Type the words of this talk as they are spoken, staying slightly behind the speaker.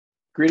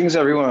Greetings,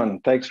 everyone.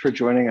 Thanks for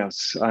joining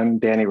us. I'm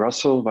Danny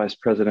Russell, Vice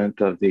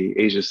President of the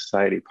Asia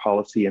Society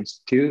Policy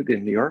Institute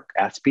in New York,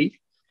 ASPI,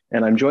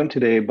 and I'm joined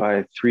today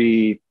by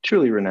three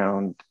truly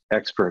renowned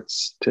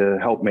experts to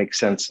help make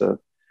sense of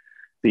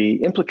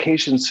the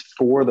implications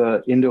for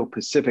the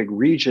Indo-Pacific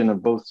region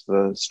of both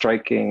the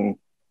striking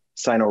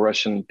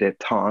Sino-Russian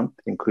détente,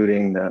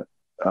 including the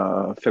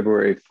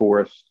February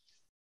 4th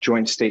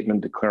joint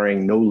statement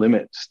declaring no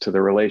limits to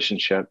the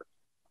relationship,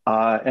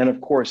 and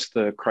of course,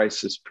 the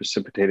crisis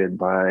precipitated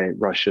by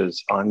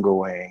Russia's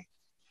ongoing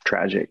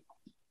tragic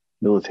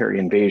military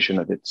invasion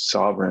of its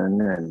sovereign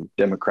and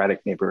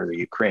democratic neighbor, the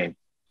Ukraine.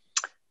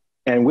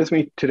 And with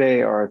me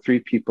today are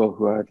three people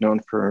who I've known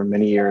for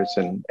many years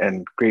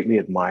and greatly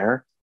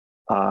admire.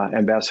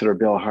 Ambassador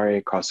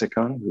Bilahari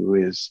Kausikan, who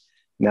is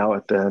now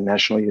at the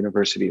National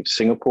University of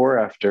Singapore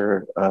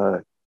after a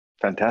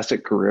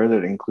fantastic career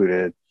that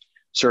included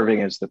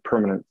serving as the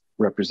permanent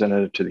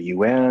representative to the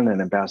UN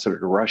and ambassador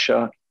to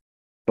Russia,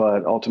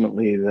 but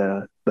ultimately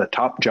the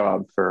top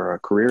job for a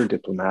career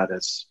diplomat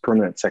as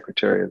permanent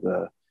secretary of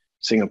the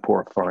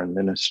Singapore Foreign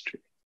Ministry.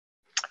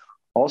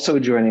 Also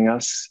joining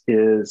us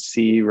is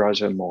C.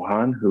 Raja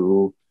Mohan,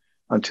 who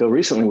until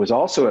recently was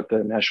also at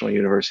the National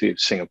University of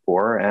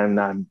Singapore, and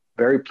I'm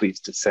very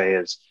pleased to say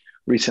has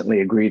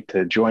recently agreed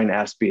to join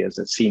ASPI as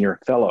a senior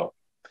fellow.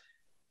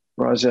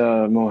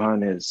 Raja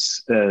Mohan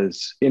is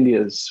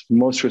India's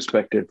most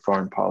respected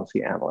foreign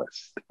policy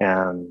analyst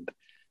and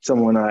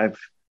someone I've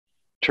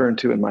turned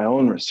to in my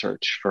own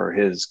research for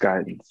his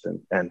guidance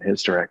and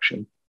his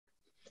direction.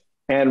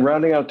 And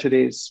rounding out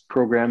today's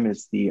program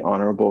is the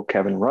Honorable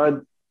Kevin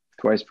Rudd,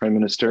 twice Prime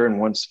Minister and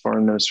once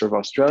Foreign Minister of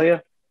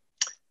Australia.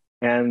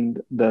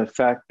 And the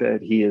fact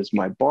that he is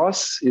my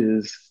boss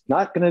is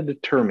not going to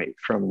deter me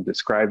from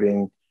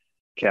describing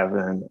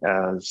Kevin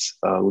as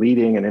a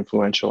leading and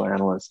influential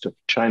analyst of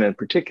China in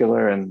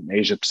particular and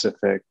Asia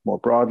Pacific more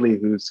broadly,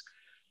 whose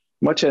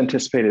much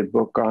anticipated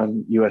book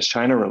on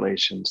US-China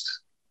relations,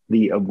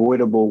 The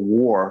Avoidable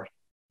War,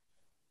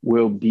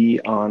 will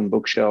be on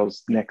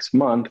bookshelves next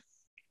month,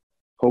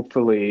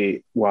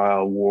 hopefully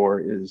while war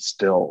is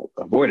still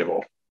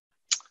avoidable.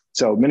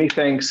 So many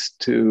thanks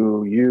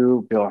to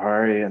you,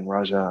 Bilahari and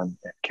Raja and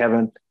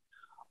Kevin.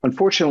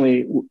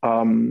 Unfortunately,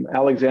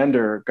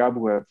 Alexander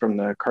Gabuev from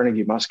the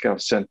Carnegie Moscow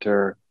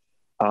Center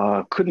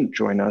couldn't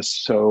join us,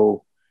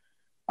 so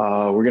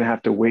we're going to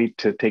have to wait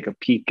to take a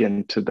peek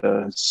into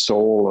the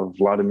soul of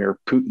Vladimir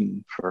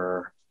Putin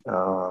for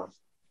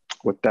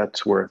what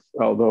that's worth.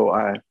 Although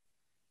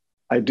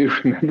I do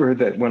remember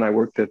that when I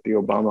worked at the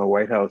Obama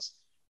White House,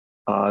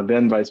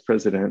 then Vice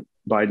President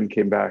Biden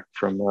came back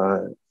from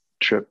a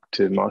trip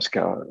to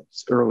Moscow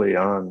early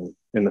on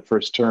in the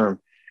first term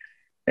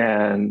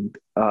and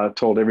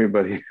told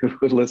everybody who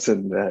would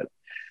listen that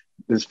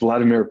this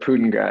Vladimir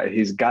Putin guy,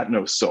 he's got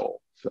no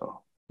soul.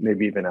 So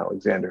maybe even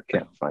Alexander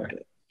can't find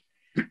it.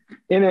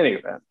 In any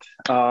event,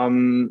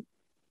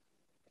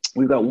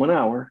 we've got 1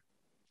 hour.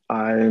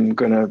 I'm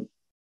going to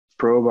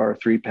probe our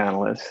three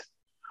panelists,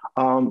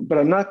 but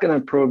I'm not going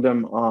to probe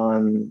them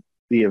on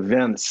the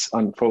events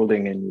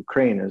unfolding in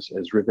Ukraine, as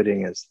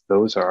riveting as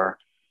those are.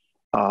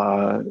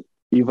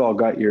 You've all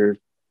got your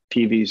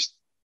TVs,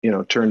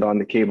 turned on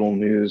the cable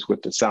news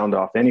with the sound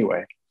off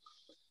anyway.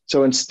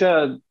 So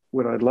instead,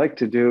 what I'd like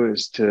to do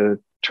is to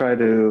try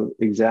to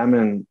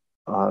examine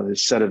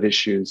this set of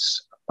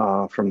issues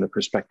from the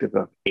perspective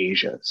of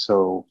Asia.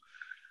 So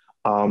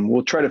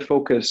we'll try to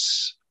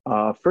focus,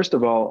 first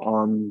of all,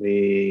 on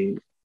the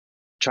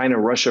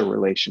China-Russia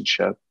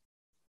relationship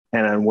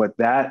and on what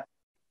that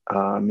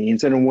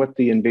means and what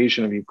the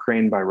invasion of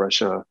Ukraine by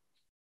Russia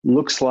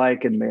looks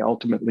like and may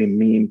ultimately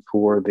mean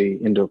for the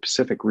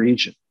Indo-Pacific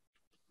region.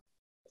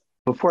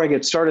 Before I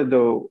get started,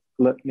 though,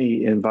 let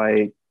me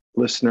invite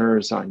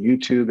listeners on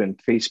YouTube and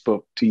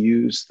Facebook to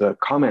use the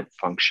comment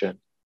function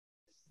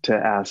to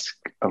ask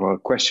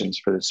questions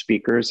for the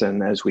speakers.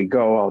 And as we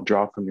go, I'll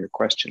draw from your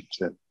questions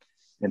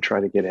and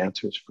try to get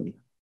answers from them.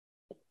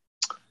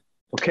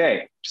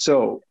 Okay,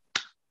 so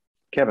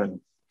Kevin,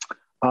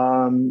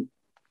 can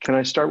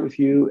I start with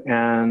you?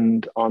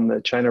 And on the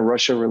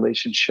China-Russia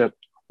relationship,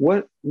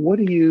 what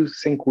do you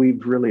think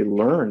we've really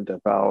learned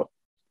about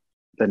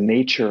the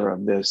nature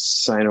of this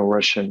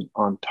Sino-Russian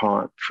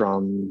entente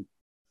from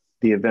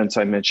the events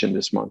I mentioned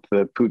this month,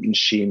 the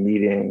Putin-Xi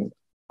meeting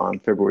on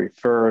February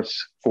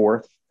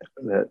 4th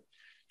that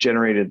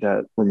generated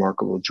that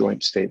remarkable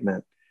joint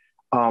statement,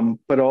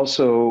 but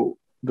also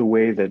the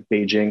way that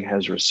Beijing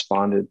has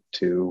responded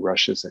to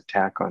Russia's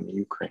attack on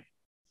Ukraine?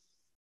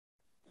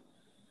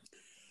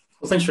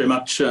 Well, thanks very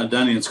much,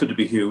 Danny. It's good to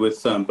be here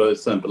with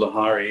both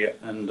Bilahari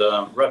and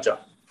Raja.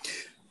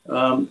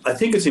 I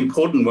think it's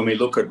important when we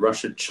look at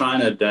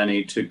Russia-China,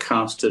 Danny, to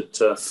cast it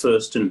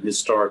first in a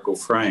historical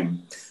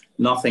frame.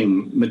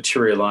 Nothing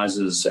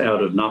materializes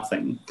out of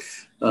nothing.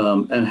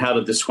 And how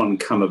did this one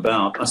come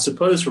about? I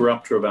suppose we're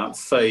up to about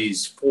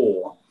phase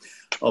 4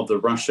 of the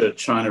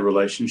Russia-China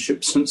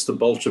relationship since the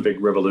Bolshevik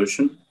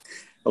Revolution,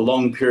 a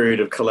long period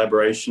of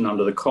collaboration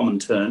under the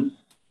Comintern,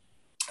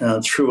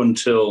 through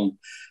until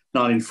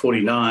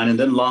 1949, and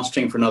then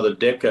lasting for another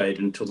decade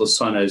until the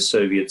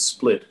Sino-Soviet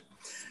split.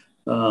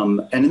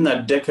 And in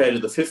that decade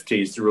of the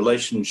 50s, the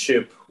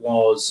relationship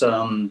was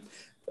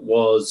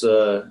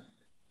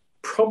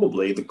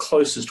probably the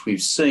closest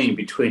we've seen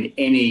between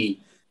any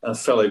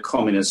fellow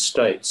communist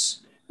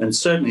states, and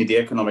certainly the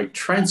economic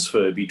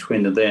transfer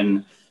between the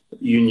then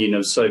Union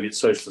of Soviet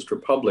Socialist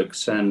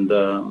Republics and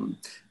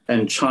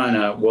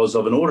China was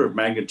of an order of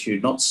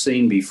magnitude not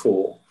seen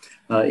before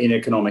in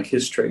economic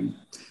history.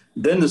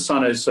 Then the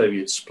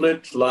Sino-Soviet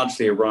split,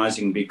 largely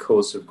arising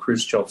because of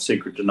Khrushchev's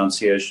secret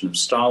denunciation of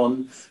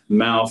Stalin,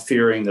 Mao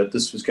fearing that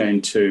this was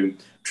going to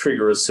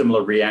trigger a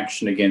similar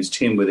reaction against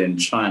him within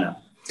China.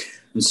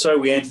 And so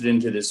we entered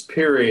into this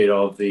period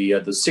of the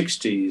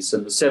 60s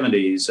and the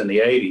 70s and the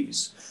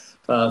 80s,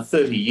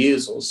 30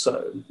 years or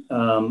so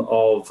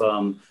of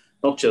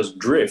not just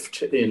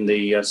drift in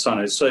the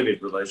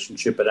Sino-Soviet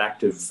relationship, but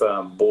active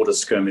border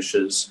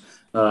skirmishes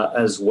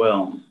as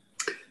well.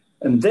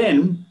 And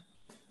then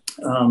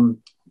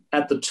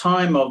at the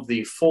time of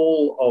the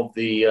fall of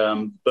the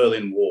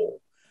Berlin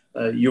Wall,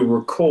 you'll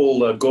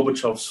recall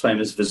Gorbachev's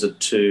famous visit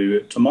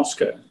to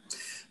Moscow.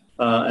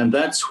 And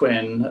that's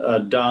when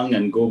Deng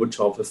and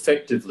Gorbachev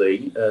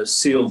effectively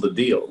sealed the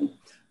deal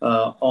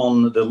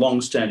on the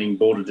long-standing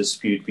border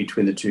dispute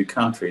between the two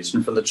countries.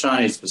 And from the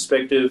Chinese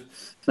perspective,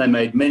 they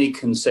made many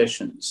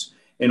concessions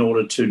in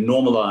order to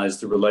normalize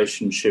the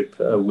relationship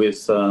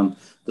with the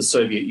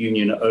Soviet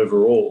Union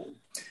overall.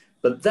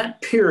 But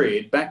that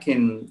period, back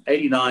in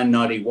 89,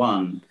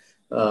 91,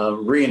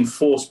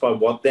 reinforced by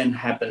what then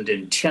happened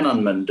in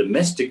Tiananmen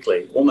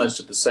domestically, almost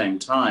at the same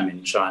time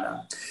in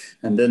China,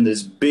 and then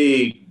this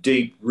big,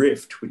 deep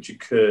rift which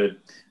occurred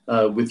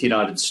with the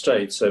United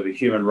States over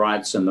human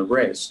rights and the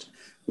rest,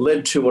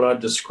 led to what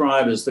I'd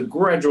describe as the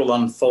gradual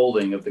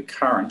unfolding of the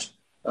current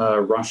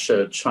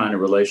Russia-China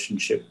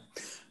relationship.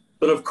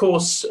 But of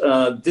course,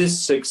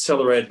 this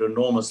accelerated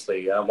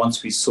enormously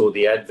once we saw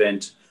the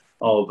advent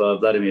of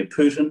Vladimir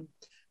Putin,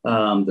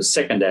 the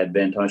second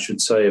advent, I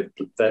should say, of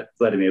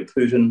Vladimir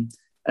Putin,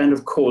 and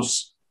of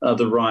course,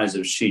 the rise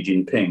of Xi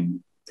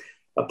Jinping.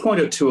 A point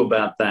or two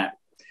about that.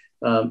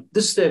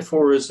 This,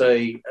 therefore, is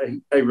a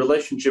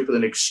relationship with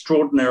an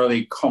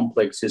extraordinarily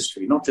complex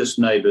history, not just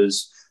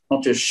neighbours,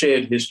 not just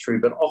shared history,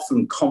 but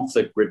often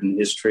conflict-ridden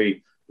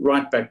history,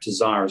 right back to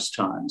Tsarist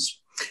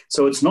times.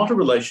 So it's not a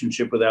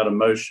relationship without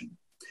emotion.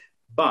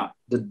 But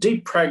the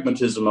deep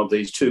pragmatism of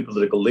these two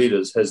political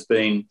leaders has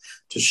been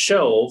to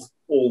shelve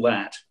all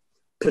that,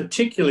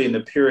 particularly in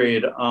the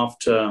period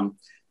after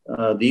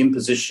the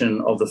imposition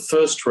of the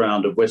first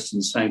round of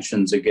Western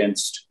sanctions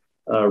against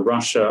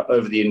Russia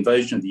over the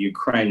invasion of the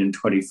Ukraine in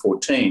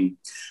 2014,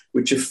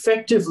 which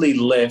effectively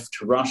left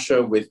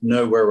Russia with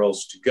nowhere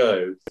else to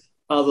go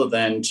other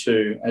than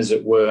to, as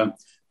it were,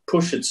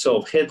 push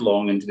itself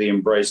headlong into the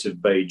embrace of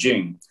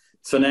Beijing,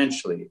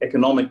 financially,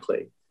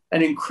 economically,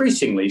 and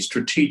increasingly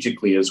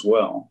strategically as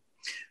well.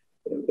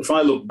 If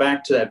I look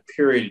back to that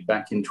period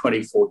back in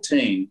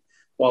 2014,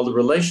 while the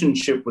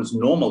relationship was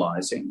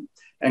normalizing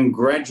and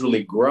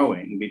gradually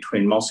growing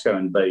between Moscow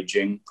and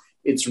Beijing,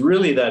 it's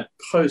really that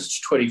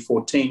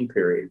post-2014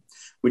 period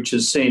which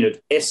has seen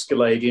it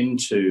escalate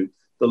into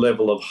the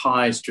level of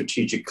high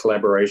strategic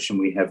collaboration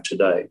we have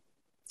today.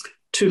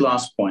 Two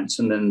last points,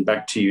 and then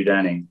back to you,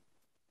 Danny.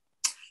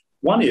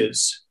 One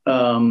is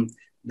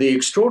the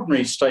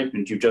extraordinary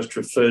statement you just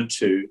referred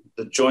to,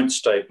 the joint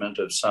statement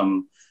of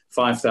some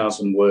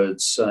 5,000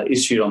 words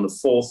issued on the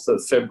 4th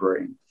of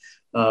February,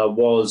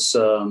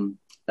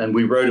 and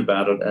we wrote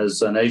about it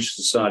as an Asia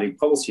Society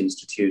Policy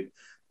Institute,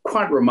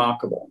 quite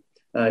remarkable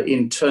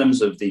in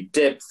terms of the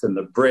depth and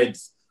the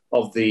breadth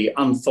of the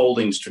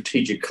unfolding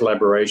strategic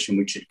collaboration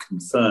which it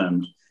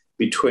confirmed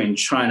between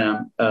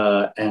China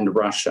and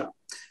Russia.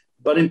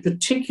 But in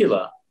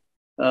particular,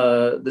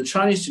 the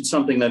Chinese did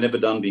something they'd never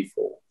done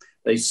before.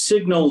 They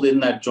signaled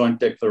in that joint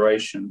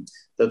declaration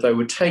that they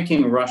were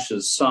taking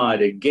Russia's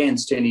side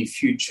against any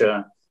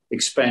future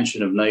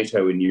expansion of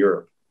NATO in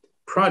Europe.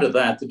 Prior to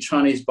that, the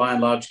Chinese, by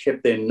and large,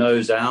 kept their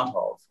nose out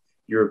of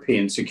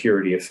European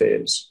security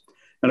affairs.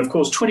 And of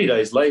course, 20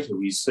 days later,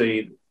 we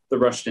see the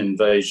Russian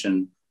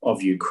invasion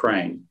of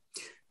Ukraine.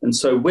 And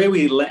so where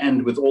we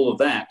land with all of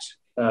that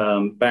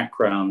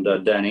background,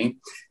 Danny,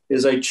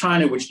 is a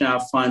China which now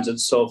finds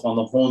itself on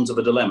the horns of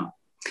a dilemma.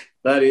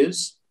 That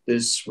is,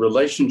 this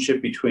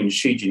relationship between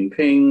Xi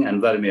Jinping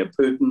and Vladimir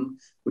Putin,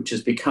 which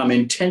has become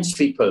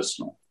intensely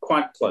personal,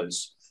 quite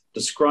close,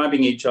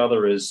 describing each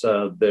other as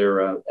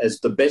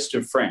the best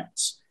of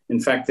friends. In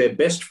fact, they're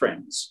best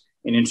friends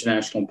in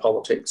international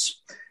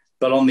politics.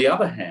 But on the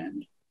other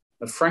hand,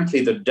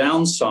 frankly, the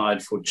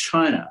downside for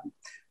China,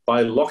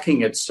 by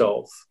locking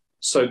itself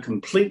so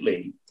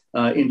completely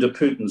into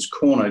Putin's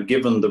corner,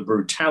 given the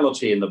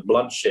brutality and the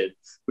bloodshed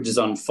which is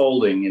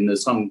unfolding in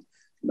this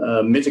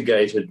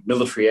unmitigated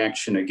military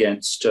action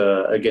against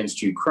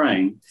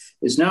Ukraine,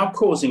 is now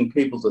causing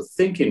people to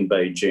think in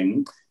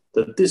Beijing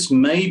that this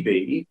may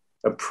be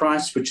a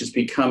price which is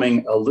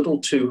becoming a little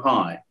too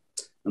high.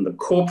 And the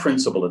core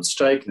principle at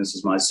stake, and this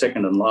is my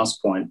second and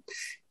last point,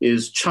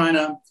 is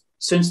China,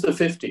 since the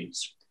 50s,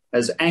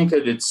 has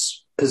anchored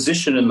its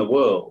position in the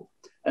world,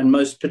 and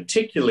most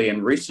particularly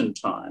in recent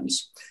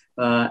times,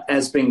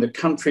 as being the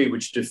country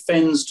which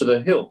defends to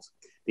the hilt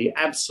the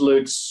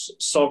absolute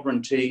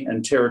sovereignty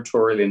and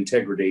territorial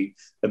integrity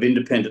of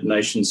independent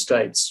nation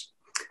states.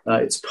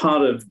 It's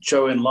part of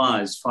Zhou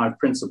Enlai's 5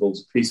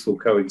 principles of peaceful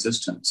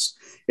coexistence.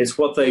 It's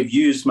what they've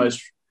used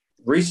most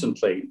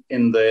recently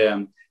in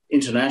their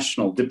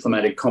international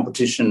diplomatic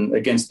competition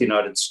against the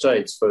United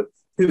States for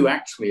who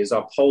actually is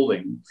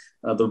upholding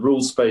the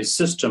rules-based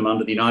system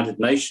under the United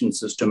Nations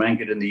system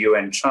anchored in the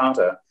UN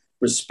Charter,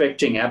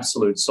 respecting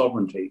absolute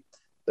sovereignty.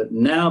 But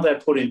now they're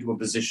put into a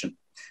position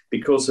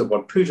because of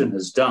what Putin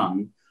has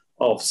done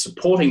of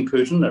supporting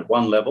Putin at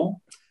one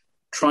level,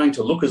 trying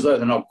to look as though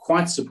they're not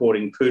quite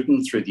supporting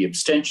Putin through the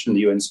abstention in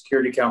the UN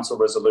Security Council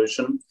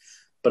resolution.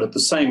 But at the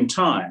same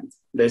time,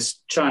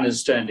 China's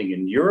standing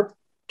in Europe,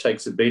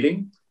 takes a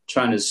beating.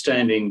 China's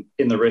standing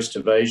in the rest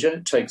of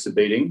Asia, takes a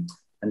beating.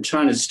 And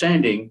China's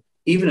standing,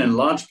 even in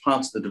large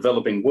parts of the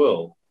developing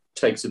world,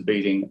 takes a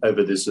beating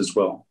over this as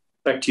well.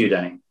 Back to you,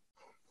 Danny.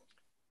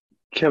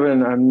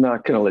 Kevin, I'm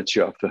not going to let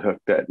you off the hook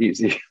that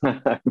easy.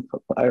 I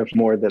have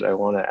more that I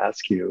want to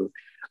ask you.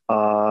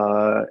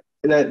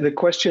 The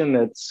question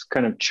that's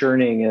kind of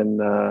churning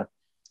in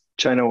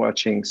China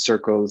watching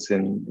circles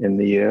in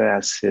the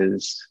US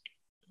is,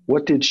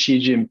 what did Xi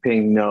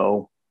Jinping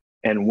know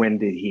and when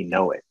did he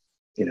know it?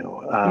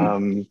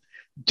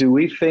 Do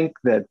we think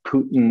that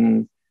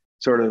Putin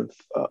sort of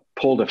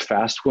pulled a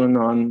fast one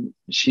on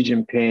Xi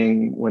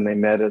Jinping when they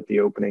met at the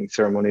opening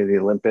ceremony of the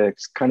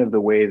Olympics, kind of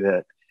the way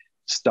that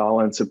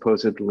Stalin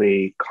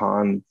supposedly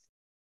conned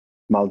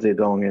Mao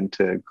Zedong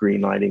into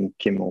greenlighting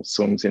Kim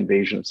Il-sung's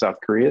invasion of South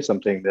Korea,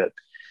 something that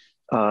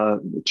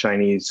the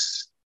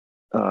Chinese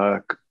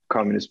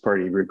Communist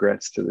Party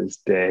regrets to this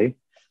day?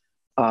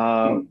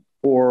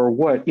 Or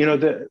what?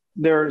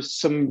 There are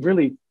some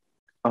really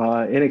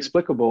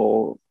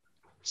inexplicable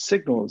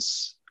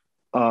signals,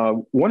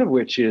 one of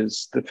which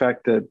is the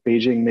fact that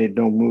Beijing made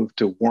no move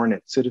to warn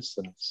its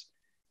citizens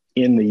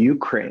in the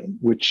Ukraine,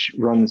 which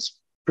runs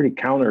pretty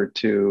counter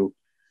to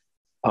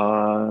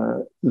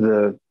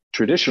the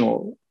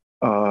traditional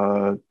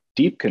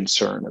deep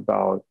concern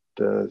about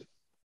the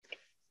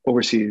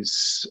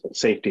overseas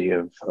safety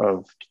of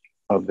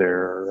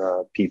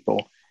their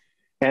people.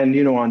 And,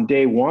 on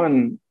day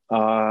one,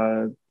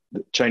 the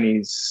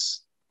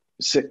Chinese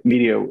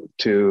media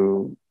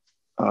to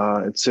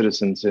its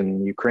citizens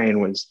in Ukraine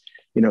was,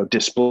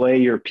 display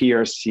your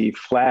PRC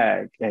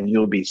flag and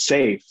you'll be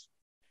safe.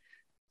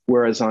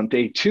 Whereas on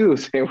day two,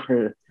 they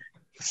were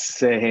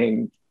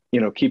saying,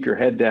 keep your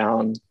head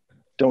down,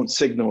 don't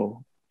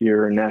signal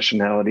your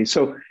nationality.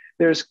 So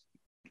there's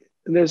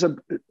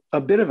a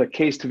bit of a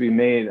case to be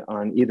made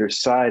on either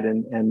side,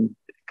 and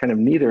kind of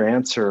neither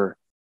answer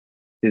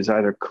is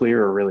either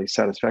clear or really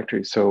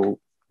satisfactory. So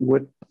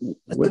what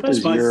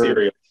is my your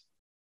theory?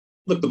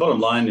 Look, the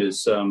bottom line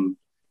is,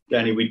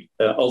 Danny, we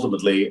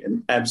ultimately,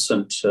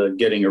 absent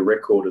getting a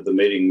record of the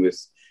meeting with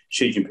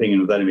Xi Jinping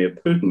and Vladimir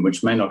Putin,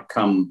 which may not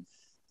come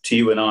to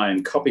you and I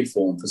in copy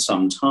form for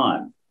some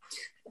time,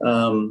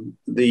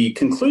 the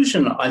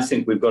conclusion I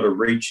think we've got to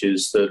reach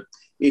is that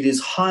it is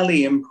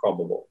highly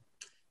improbable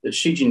that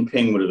Xi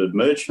Jinping would have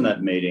emerged from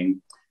that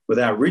meeting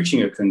without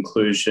reaching a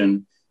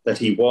conclusion that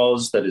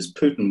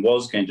Putin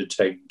was going to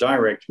take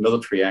direct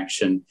military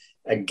action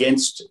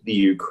against the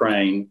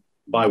Ukraine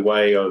by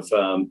way of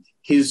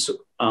his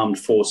armed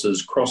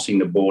forces crossing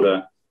the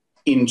border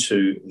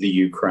into the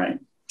Ukraine.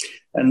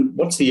 And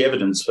what's the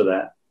evidence for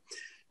that?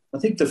 I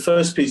think the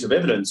first piece of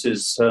evidence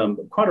is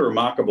quite a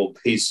remarkable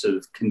piece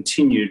of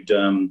continued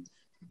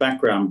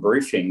background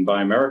briefing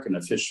by American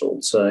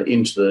officials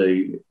into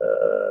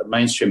the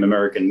mainstream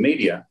American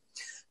media,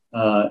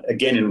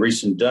 again in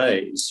recent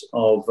days,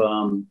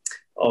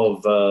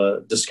 of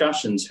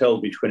discussions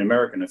held between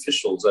American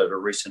officials over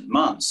recent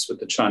months with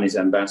the Chinese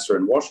ambassador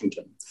in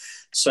Washington,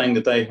 saying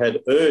that they had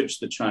urged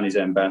the Chinese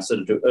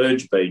ambassador to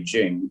urge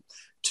Beijing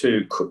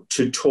to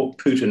talk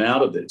Putin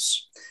out of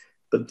this.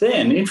 But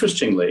then,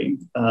 interestingly,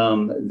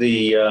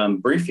 the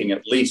briefing,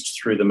 at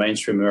least through the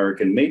mainstream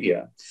American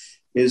media,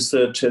 is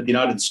that the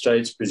United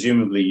States,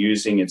 presumably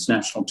using its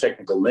national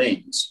technical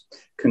means,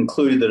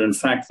 concluded that, in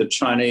fact, the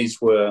Chinese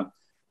were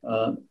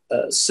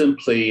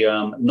simply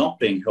not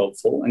being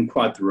helpful, and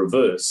quite the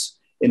reverse,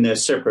 in their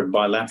separate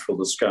bilateral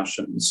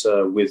discussions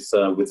with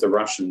the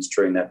Russians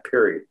during that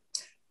period.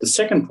 The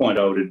second point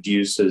I would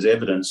adduce as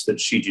evidence that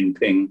Xi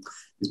Jinping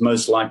is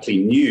most likely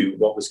knew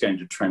what was going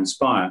to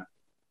transpire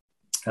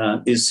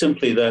is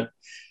simply that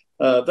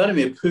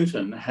Vladimir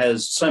Putin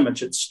has so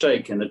much at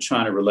stake in the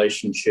China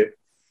relationship.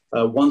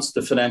 Once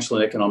the financial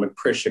and economic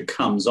pressure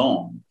comes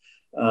on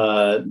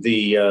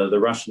the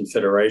Russian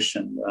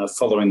Federation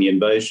following the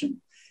invasion,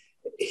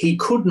 he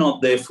could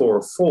not therefore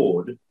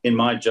afford, in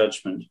my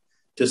judgment,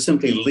 to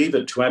simply leave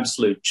it to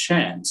absolute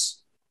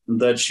chance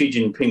that Xi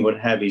Jinping would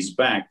have his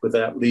back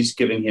without at least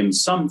giving him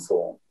some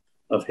form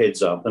of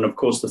heads up. And of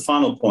course, the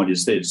final point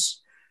is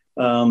this.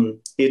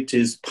 It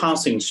is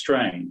passing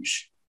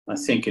strange, I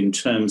think, in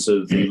terms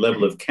of the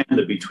level of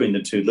candor between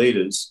the two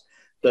leaders,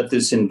 that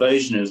this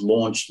invasion is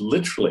launched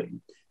literally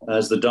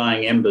as the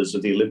dying embers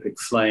of the Olympic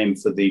flame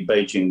for the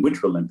Beijing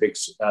Winter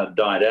Olympics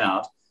died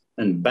out,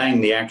 and bang,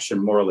 the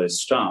action more or less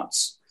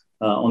starts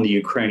on the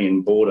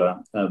Ukrainian border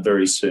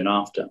very soon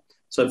after.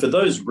 So for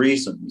those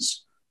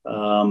reasons,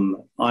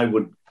 I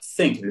would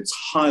think it's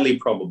highly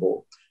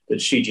probable that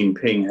Xi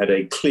Jinping had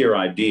a clear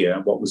idea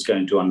of what was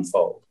going to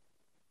unfold.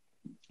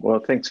 Well,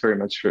 thanks very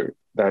much for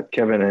that,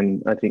 Kevin.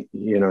 And I think,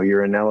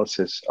 your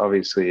analysis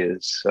obviously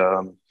is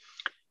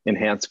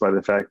enhanced by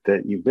the fact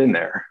that you've been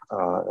there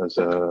as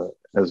a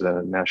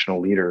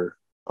national leader,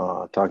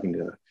 talking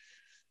to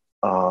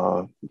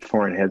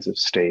foreign heads of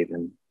state,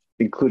 and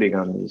including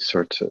on these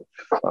sorts of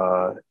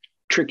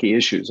tricky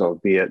issues,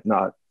 albeit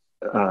not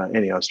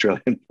any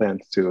Australian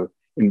plans to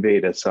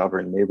invade a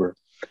sovereign neighbor.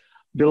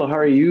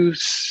 Bilahari, you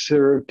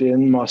served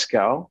in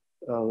Moscow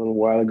a little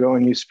while ago,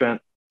 and you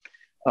spent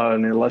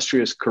an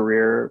illustrious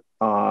career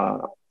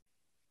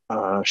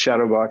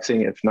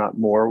shadowboxing, if not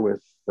more,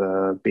 with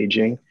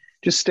Beijing.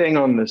 Just staying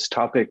on this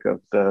topic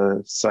of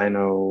the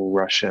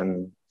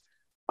Sino-Russian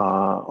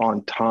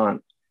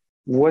entente,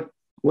 what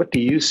do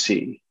you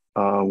see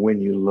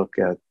when you look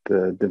at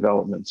the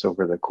developments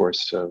over the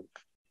course of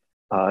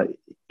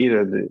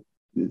either the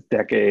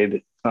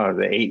decade,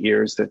 the 8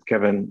 years that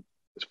Kevin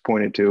has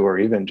pointed to, or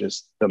even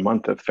just the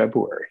month of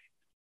February?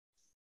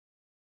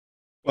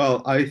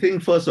 Well, I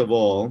think, first of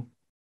all,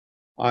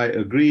 I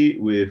agree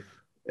with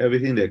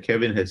everything that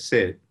Kevin has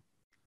said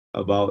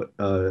about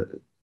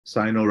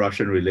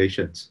Sino-Russian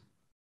relations.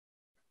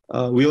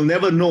 We'll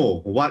never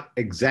know what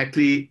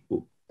exactly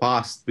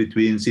passed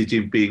between Xi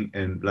Jinping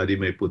and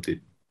Vladimir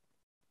Putin.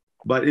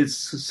 But it's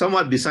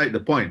somewhat beside the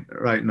point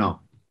right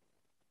now.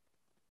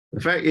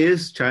 The fact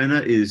is,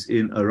 China is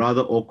in a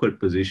rather awkward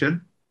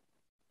position.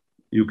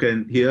 You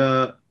can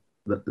hear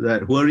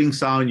that whirring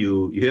sound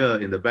you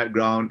hear in the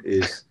background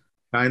is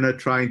China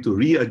trying to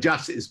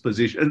readjust its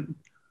position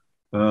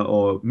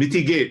or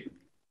mitigate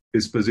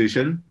its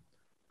position.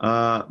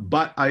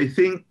 But I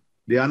think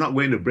they are not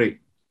going to break.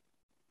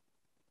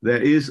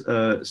 There is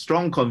a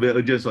strong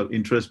convergence of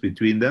interest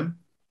between them.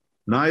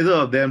 Neither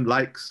of them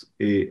likes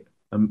a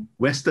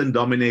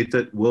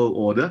Western-dominated world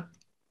order.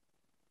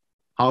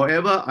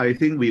 However, I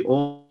think we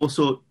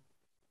also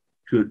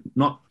should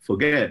not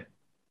forget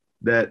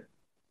that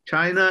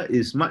China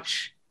is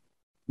much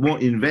more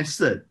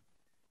invested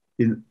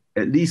in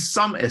at least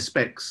some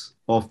aspects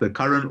of the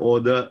current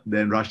order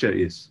than Russia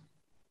is.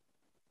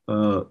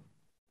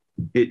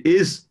 It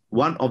is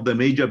one of the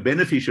major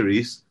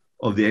beneficiaries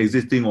of the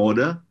existing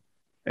order,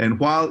 and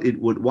while it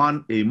would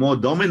want a more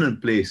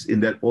dominant place in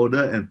that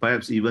order and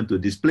perhaps even to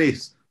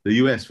displace the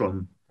US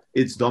from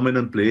its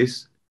dominant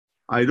place,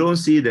 I don't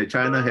see that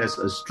China has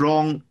a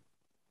strong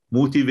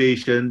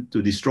motivation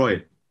to destroy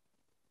it.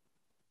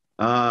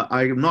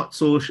 I am not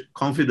so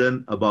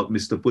confident about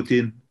Mr.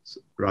 Putin's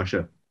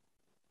Russia.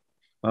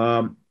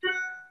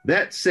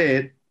 That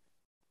said,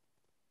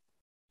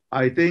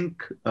 I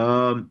think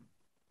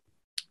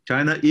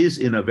China is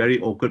in a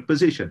very awkward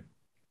position.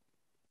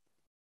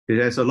 It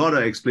has a lot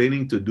of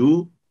explaining to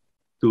do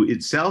to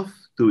itself,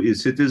 to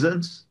its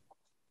citizens,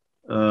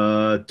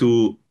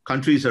 to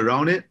countries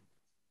around it.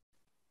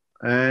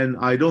 And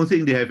I don't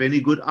think they have any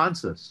good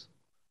answers.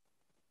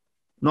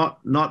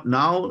 Not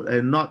now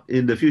and not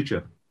in the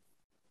future.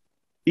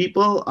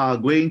 People are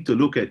going to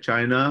look at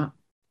China.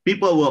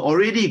 People were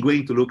already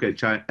going to look at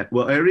China,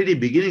 were already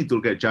beginning to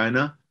look at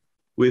China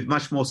with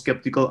much more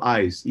skeptical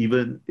eyes,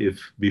 even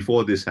if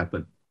before this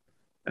happened.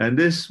 And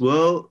this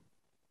will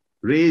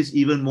raise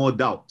even more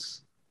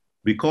doubts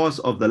because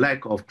of the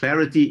lack of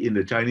clarity in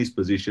the Chinese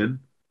position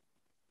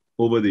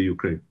over the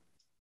Ukraine.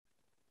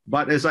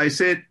 But as I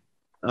said,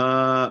 they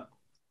are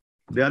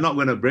not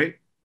going to break.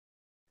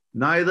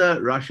 Neither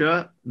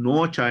Russia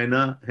nor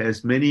China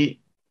has many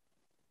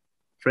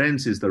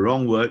friends is the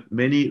wrong word,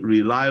 many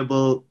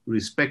reliable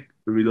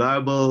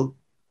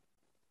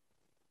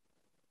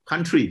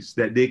countries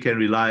that they can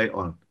rely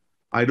on.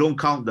 I don't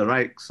count the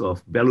likes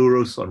of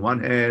Belarus on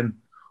one hand,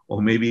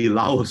 or maybe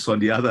Laos on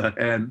the other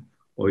hand,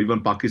 or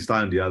even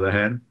Pakistan on the other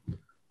hand.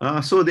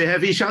 So they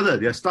have each other.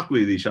 They're stuck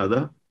with each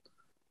other,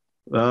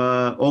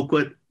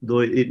 awkward though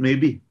it may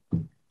be.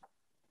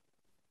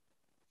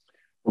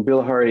 Well,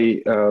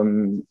 Bilahari,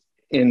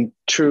 in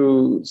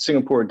true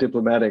Singapore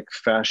diplomatic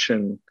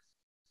fashion,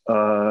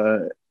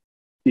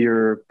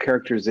 your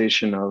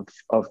characterization of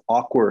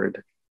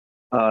awkward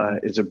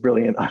is a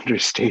brilliant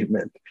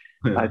understatement.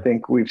 Yeah. I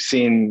think we've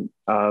seen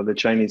the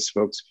Chinese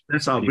spokespeople.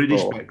 That's our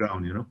British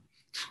background, you know.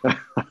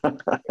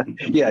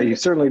 Yeah, you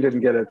certainly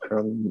didn't get it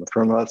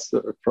from us,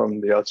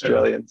 from the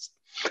Australians.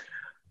 Yeah.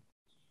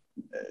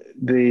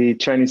 The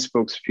Chinese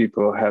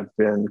spokespeople have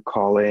been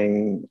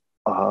calling,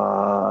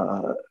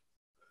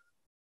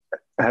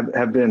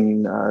 have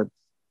been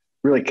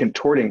really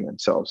contorting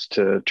themselves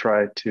to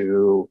try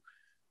to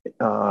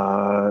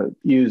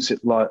use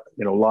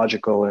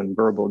logical and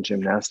verbal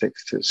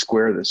gymnastics to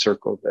square the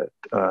circle that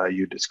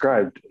you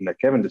described and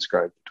that Kevin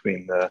described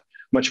between the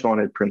much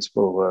vaunted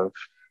principle of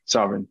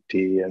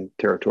sovereignty and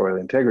territorial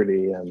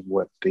integrity and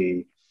what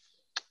the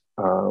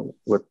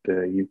what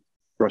the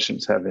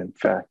Russians have in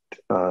fact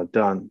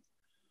done.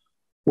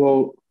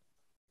 Well,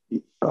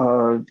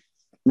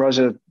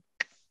 Raja,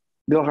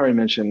 Bilahari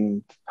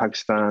mentioned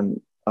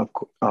Pakistan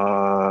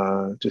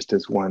just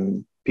as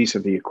one piece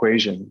of the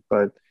equation,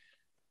 but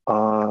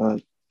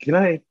can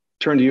I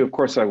turn to you? Of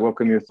course, I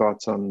welcome your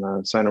thoughts on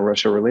the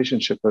Sino-Russia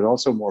relationship, but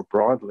also more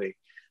broadly,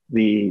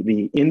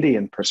 the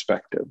Indian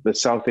perspective, the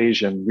South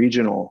Asian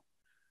regional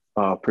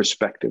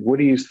perspective. What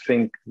do you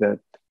think that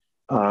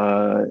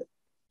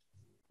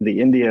the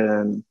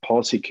Indian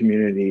policy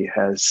community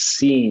has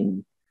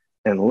seen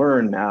and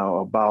learned now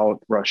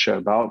about Russia,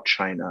 about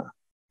China,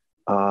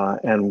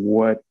 and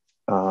what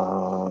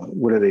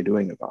are they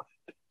doing about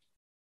it?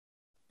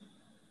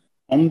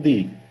 On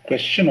the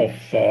question of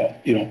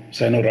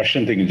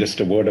Sino-Russian thing, just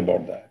a word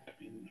about that.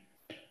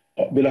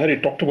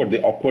 Bilahari talked about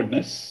the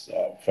awkwardness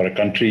for a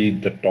country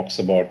that talks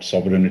about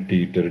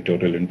sovereignty,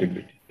 territorial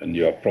integrity, and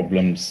you have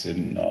problems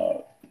in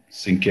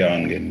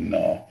Xinjiang, in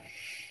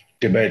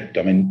Tibet.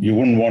 I mean, you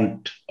wouldn't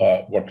want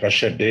what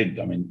Russia did.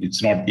 I mean,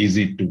 it's not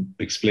easy to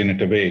explain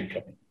it away.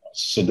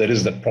 So there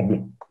is that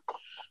problem.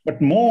 But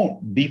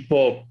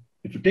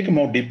if you take a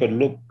more deeper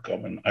look,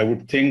 I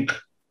would think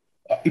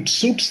it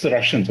suits the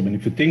Russians. I mean,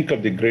 if you think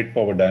of the great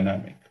power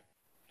dynamic,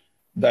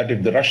 that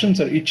if the Russians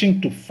are itching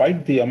to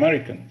fight the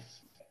Americans,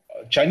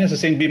 China is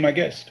saying, be my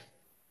guest.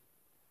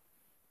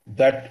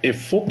 That a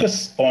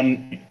focus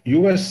on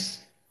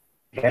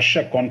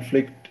US-Russia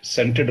conflict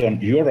centered on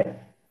Europe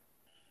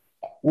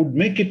would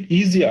make it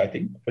easier, I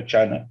think, for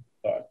China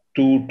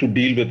to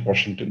deal with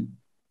Washington.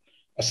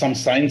 Some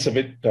signs of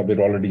it, we're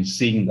already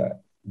seeing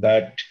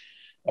that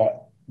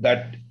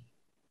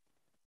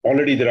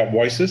already there are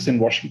voices in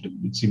Washington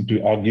which seem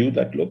to argue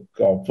that, look,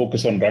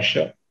 focus on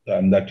Russia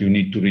and that you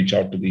need to reach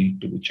out to the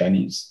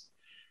Chinese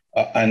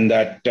and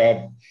that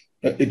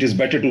it is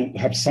better to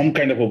have some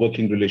kind of a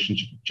working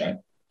relationship with China.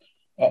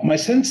 My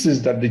sense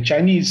is that the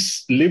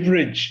Chinese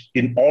leverage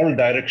in all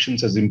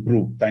directions has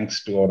improved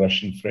thanks to our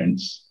Russian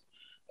friends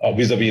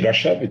vis-a-vis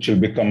Russia, which will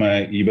become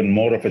even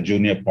more of a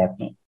junior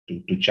partner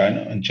to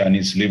China, and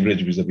Chinese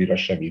leverage vis-a-vis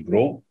Russia will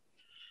grow.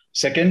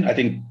 Second, I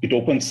think it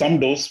opens some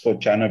doors for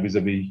China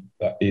vis-a-vis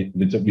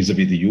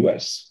the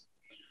US.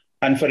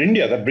 And for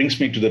India, that brings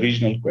me to the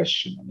regional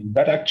question. I mean,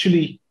 that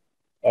actually,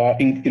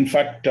 in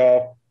fact,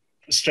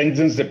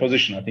 strengthens the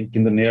position, I think,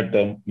 in the near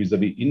term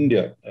vis-a-vis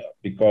India,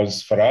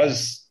 because for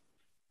us,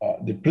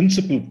 the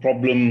principal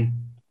problem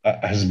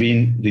has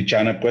been the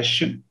China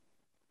question.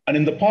 And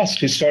in the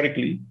past,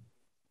 historically,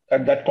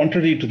 that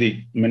contrary to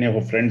many of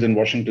our friends in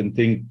Washington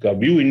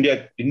view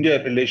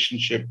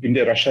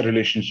India-Russia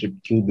relationship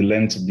through the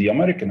lens of the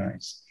American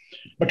eyes.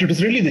 But it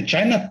was really the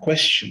China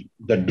question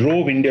that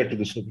drove India to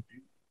the Soviet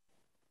Union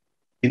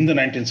in the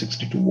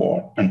 1962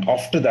 war. And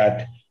after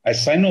that,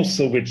 as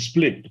Sino-Soviet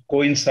split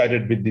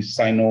coincided with the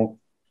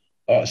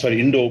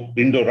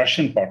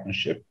Indo-Russian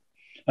partnership,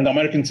 and the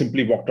Americans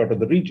simply walked out of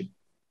the region.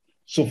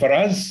 So for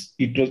us,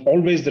 it was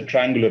always the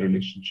triangular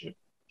relationship.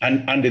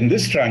 And in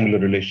this triangular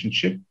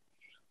relationship,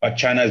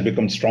 China has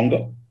become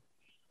stronger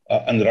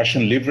and the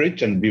Russian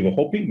leverage, and we were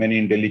hoping, many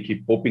in Delhi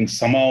keep hoping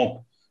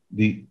somehow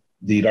the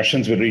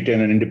Russians will retain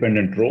an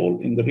independent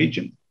role in the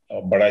region.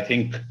 But I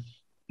think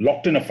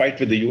locked in a fight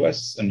with the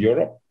US and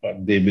Europe,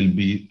 they will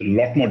be a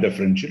lot more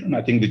differential. And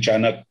I think the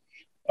China,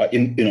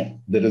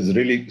 there is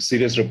really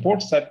serious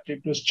reports that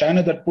it was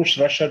China that pushed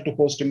Russia to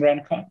host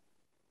Imran Khan,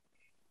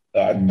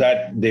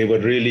 that they were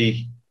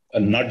really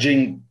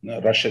nudging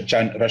Russia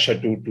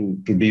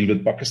to deal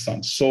with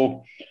Pakistan.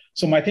 So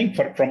I think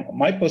from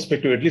my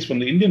perspective, at least from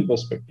the Indian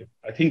perspective,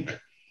 I think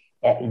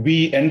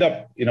we end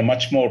up in a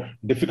much more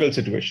difficult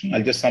situation.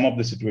 I'll just sum up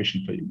the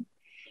situation for you.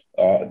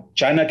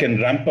 China can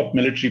ramp up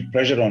military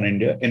pressure on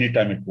India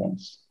anytime it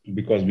wants,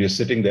 because we are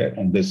sitting there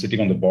and they're sitting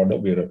on the border.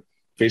 We're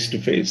face to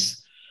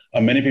face.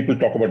 Many people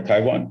talk about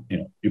Taiwan,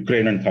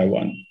 Ukraine and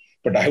Taiwan,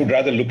 but I would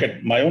rather look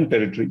at my own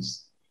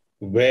territories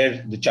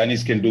where the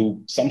Chinese can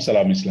do some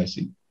salami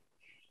slicing.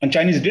 And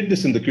Chinese did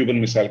this in the Cuban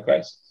Missile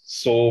Crisis.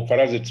 So for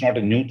us, it's not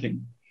a new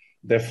thing.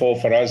 Therefore,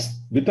 for us,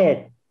 with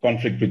our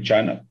conflict with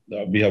China,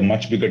 we have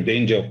much bigger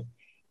danger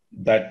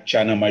that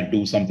China might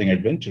do something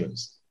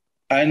adventurous.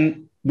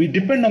 And we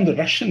depend on the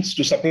Russians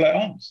to supply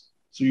arms.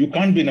 So you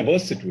can't be in a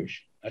worse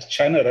situation. As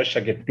China and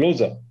Russia get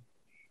closer,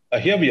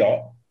 here we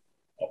are,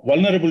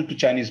 vulnerable to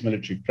Chinese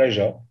military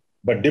pressure,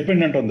 but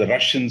dependent on the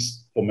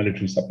Russians for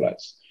military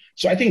supplies.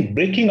 So I think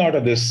breaking out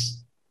of this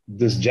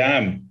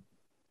jam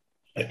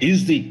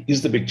is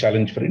the big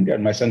challenge for India.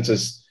 And my sense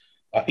is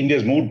India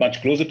has moved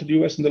much closer to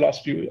the US in the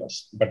last few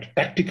years. But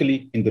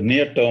tactically, in the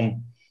near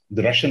term,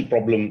 the Russian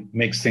problem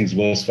makes things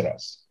worse for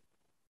us.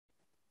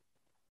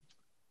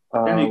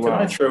 Danny, can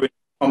I throw in a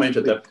comment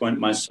at that point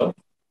myself?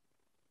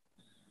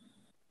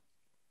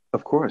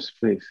 Of course,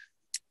 please.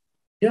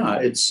 Yeah,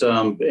 it's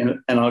and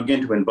I'm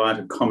going to invite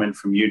a comment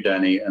from you,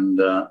 Danny, and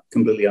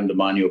completely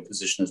undermine your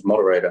position as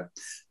moderator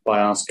by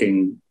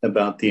asking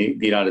about the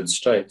United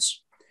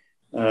States,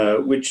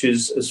 which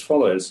is as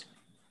follows.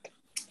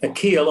 A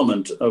key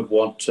element of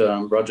what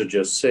Raja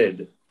just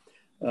said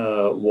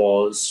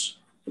was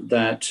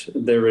that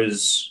there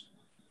is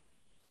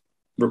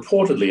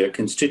reportedly a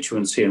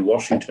constituency in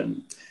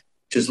Washington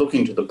which is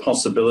looking to the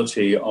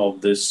possibility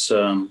of this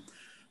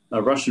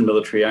Russian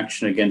military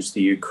action against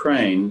the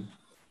Ukraine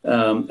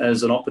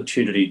as an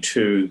opportunity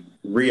to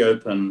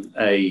reopen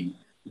a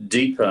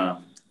deeper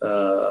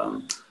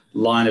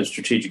line of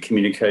strategic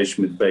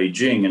communication with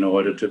Beijing in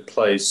order to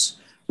place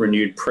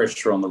renewed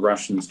pressure on the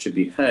Russians to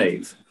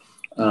behave.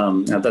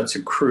 Now, that's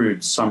a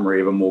crude summary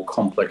of a more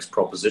complex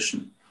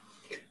proposition.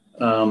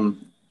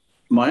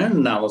 My own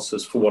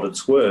analysis, for what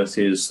it's worth,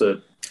 is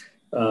that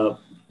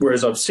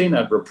whereas I've seen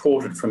that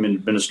reported from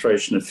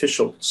administration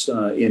officials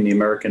in the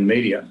American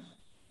media,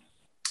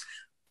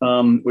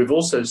 we've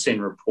also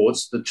seen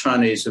reports that the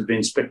Chinese have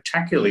been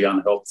spectacularly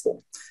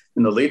unhelpful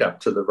in the lead up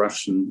to the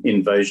Russian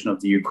invasion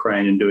of the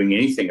Ukraine and doing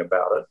anything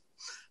about it.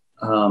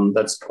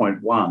 That's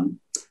point one.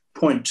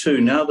 Point two,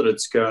 now that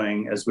it's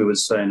going, as we would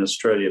say in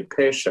Australia,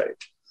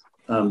 pear-shaped,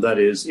 that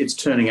is, it's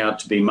turning out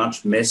to be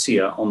much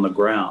messier on the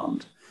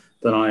ground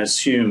than I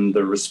assumed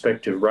the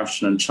respective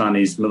Russian and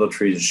Chinese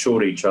militaries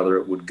assured each other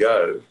it would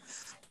go.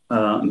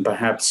 And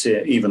perhaps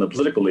even the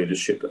political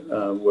leadership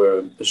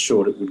were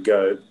assured it would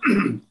go.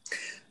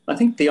 I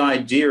think the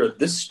idea at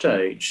this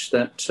stage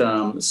that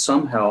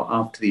somehow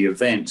after the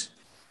event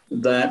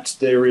that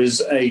there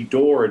is a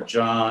door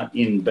ajar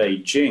in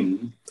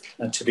Beijing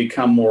to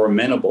become more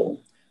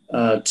amenable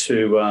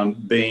to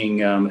being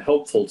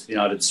helpful to the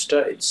United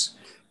States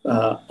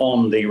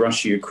on the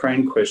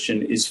Russia-Ukraine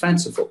question is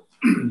fanciful.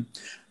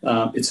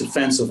 It's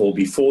fanciful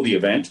before the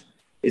event.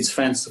 It's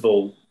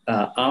fanciful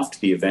after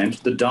the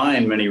event. The die,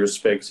 in many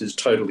respects, is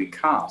totally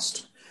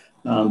cast.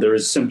 There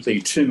is simply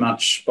too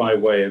much by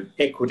way of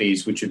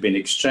equities which have been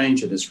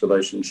exchanged in this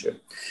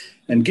relationship.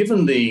 And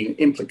given the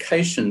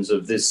implications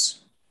of this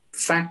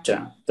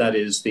factor, that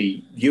is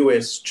the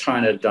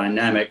US-China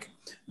dynamic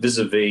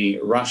vis-a-vis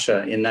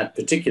Russia in that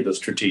particular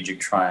strategic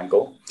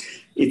triangle,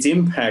 its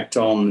impact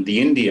on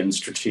the Indian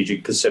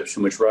strategic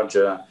perception, which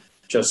Raja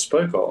just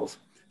spoke of,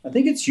 I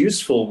think it's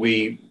useful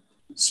we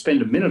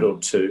spend a minute or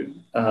two,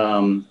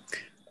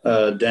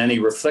 Danny,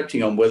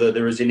 reflecting on whether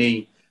there is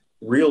any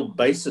real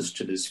basis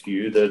to this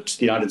view that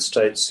the United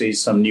States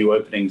sees some new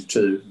openings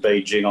to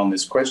Beijing on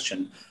this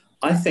question.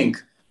 I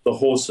think the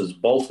horse has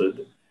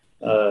bolted.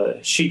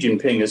 Xi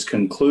Jinping has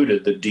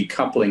concluded that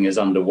decoupling is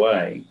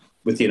underway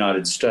with the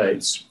United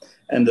States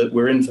and that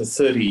we're in for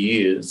 30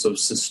 years of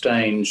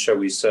sustained, shall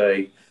we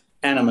say,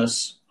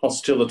 animus,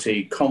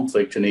 hostility,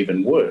 conflict, and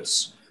even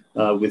worse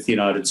with the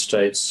United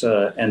States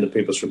and the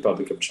People's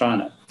Republic of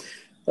China.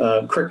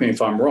 Correct me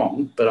if I'm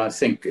wrong, but I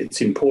think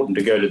it's important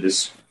to go to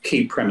this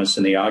key premise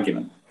in the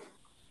argument.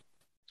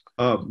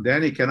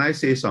 Danny, can I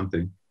say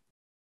something?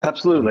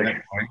 Absolutely.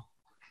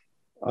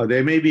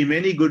 There may be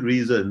many good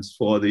reasons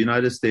for the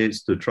United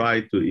States to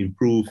try to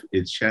improve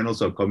its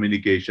channels of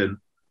communication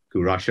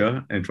to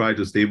Russia and try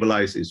to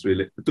stabilize its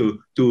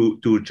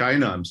to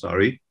China,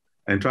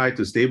 and try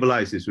to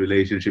stabilize its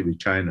relationship with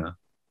China.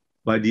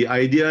 But the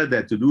idea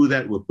that to do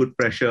that will put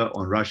pressure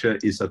on Russia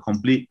is a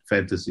complete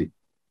fantasy.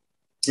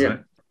 Yeah.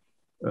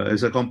 Right?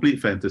 It's a complete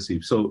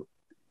fantasy. So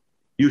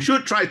you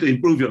should try to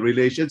improve your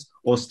relations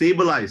or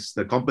stabilize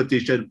the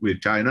competition with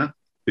China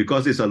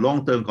because it's a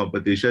long-term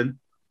competition.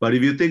 But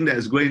if you think that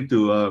it's going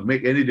to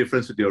make any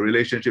difference with your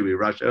relationship with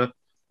Russia,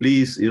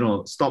 please,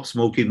 stop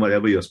smoking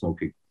whatever you're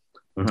smoking.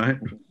 All right?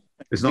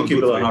 It's not Thank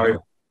you, good for Bilahari. you.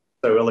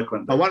 So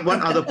eloquent.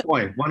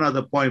 One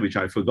other point which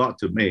I forgot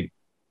to make.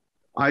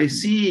 I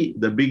see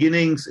the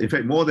beginnings, in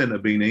fact, more than the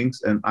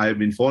beginnings, and I've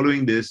been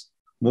following this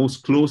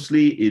most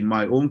closely in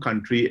my own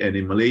country and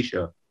in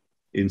Malaysia,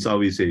 in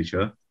Southeast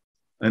Asia,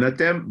 an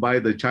attempt by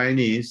the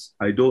Chinese,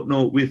 I don't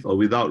know with or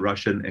without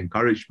Russian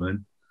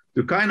encouragement,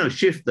 to kind of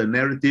shift the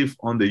narrative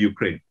on the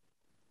Ukraine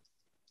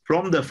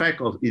from the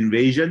fact of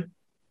invasion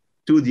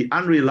to the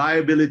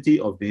unreliability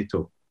of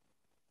NATO.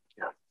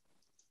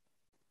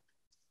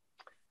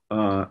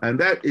 And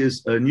that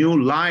is a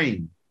new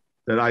line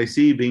that I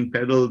see being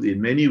peddled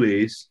in many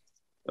ways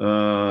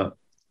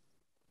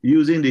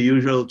using the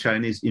usual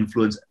Chinese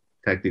influence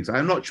tactics.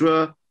 I'm not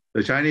sure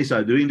the Chinese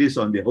are doing this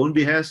on their own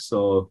behest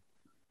or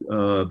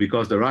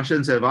because the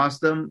Russians have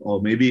asked them,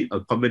 or maybe a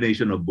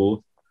combination of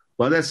both.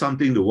 But that's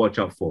something to watch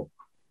out for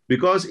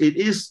because it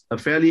is a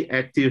fairly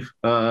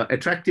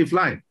attractive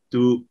line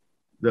to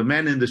the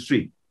man in the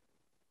street.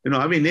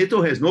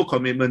 NATO has no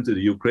commitment to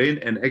the Ukraine,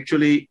 and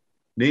actually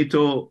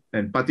NATO,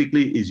 and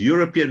particularly its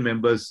European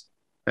members,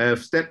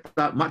 have stepped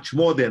up much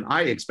more than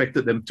I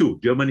expected them to,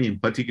 Germany in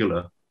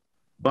particular.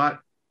 But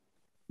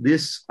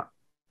this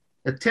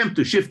attempt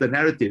to shift the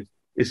narrative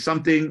is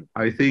something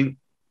I think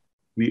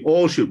we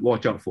all should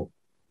watch out for.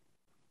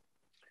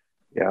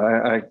 Yeah,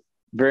 I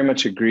very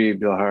much agree,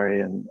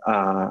 Bilahari, and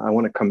I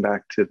want to come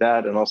back to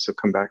that and also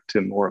come back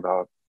to more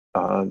about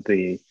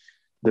the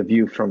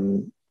view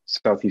from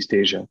Southeast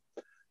Asia.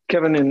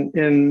 Kevin,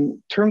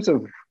 in terms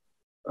of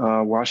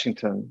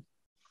Washington,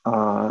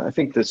 I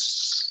think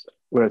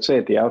what I'd say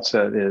at the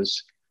outset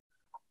is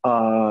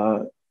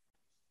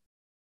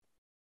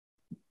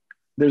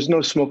there's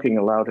no smoking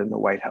allowed in the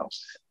White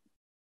House.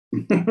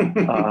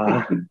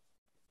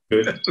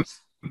 Good.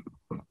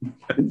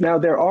 Now,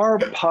 there are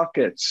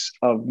pockets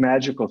of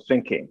magical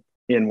thinking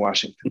in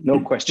Washington, no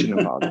question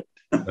about it.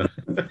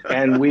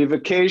 And we've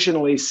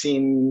occasionally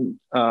seen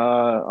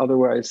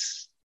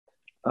otherwise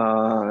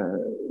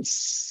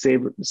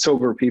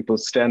sober people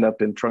stand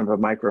up in front of a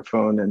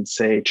microphone and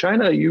say,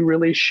 China, you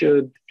really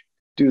should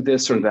do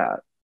this or that,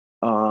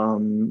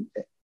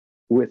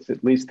 with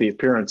at least the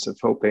appearance of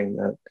hoping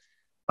that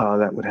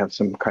that would have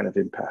some kind of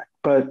impact.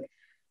 But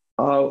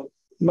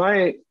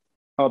my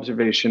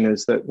observation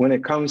is that when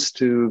it comes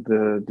to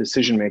the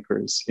decision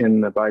makers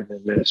in the Biden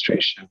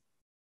administration,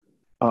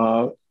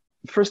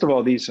 first of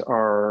all, these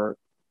are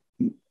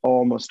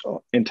almost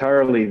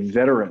entirely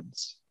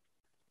veterans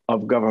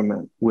of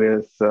government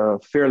with a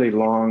fairly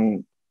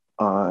long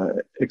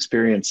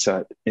experience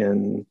set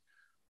in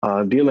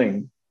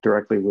dealing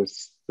directly with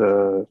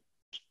the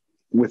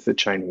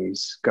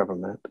Chinese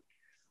government.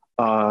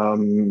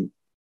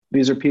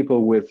 These are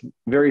people with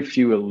very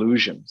few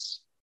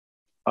illusions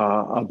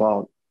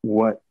about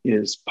what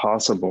is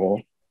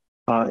possible,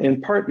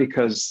 in part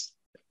because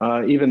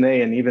even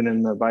they and even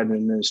in the Biden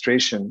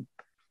administration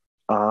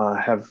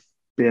have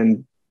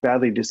been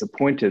badly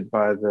disappointed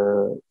by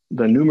the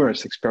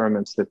numerous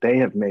experiments that they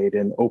have made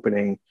in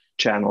opening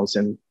channels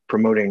and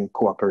promoting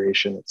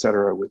cooperation, et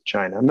cetera, with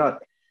China. I'm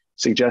not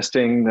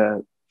suggesting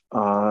that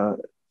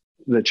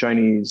the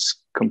Chinese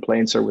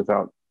complaints are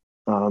without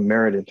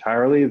merit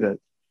entirely, that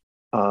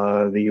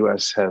the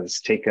US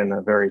has taken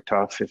a very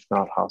tough, if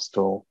not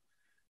hostile,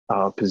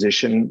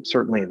 position.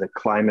 Certainly the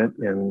climate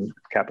in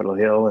Capitol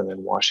Hill and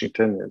in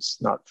Washington is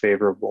not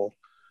favorable.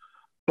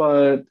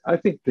 But I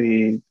think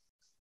the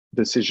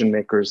decision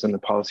makers and the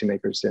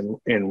policymakers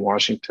in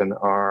Washington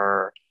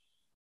are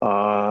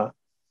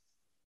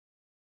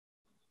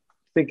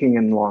thinking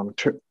in the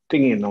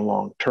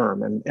long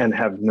term and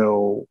have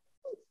no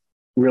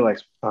real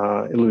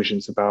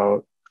illusions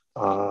about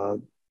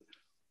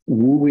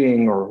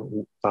wooing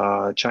or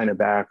China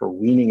back or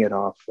weaning it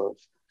off of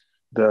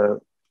the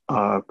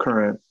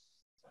current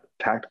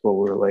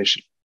tactical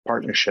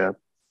partnership,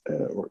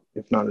 or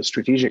if not a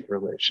strategic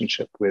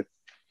relationship with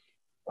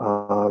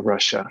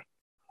Russia.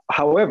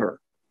 However,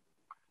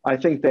 I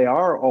think they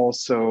are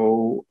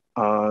also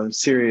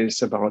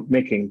serious about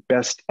making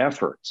best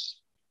efforts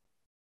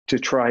to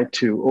try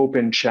to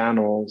open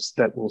channels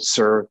that will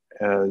serve,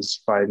 as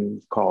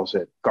Biden calls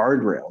it,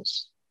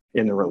 guardrails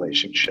in the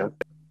relationship.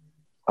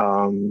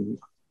 When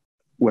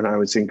I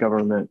was in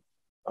government,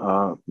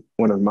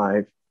 one of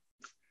my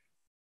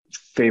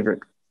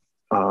favorite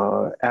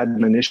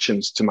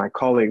admonitions to my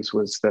colleagues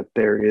was that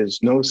there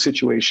is no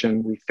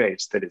situation we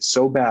face that is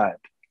so bad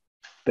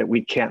that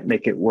we can't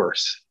make it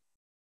worse.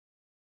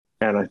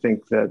 And I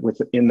think that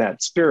in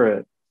that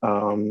spirit,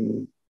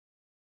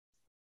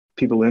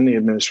 people in the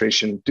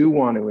administration do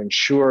want to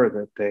ensure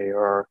that they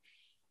are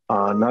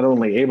not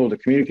only able to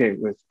communicate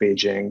with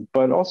Beijing,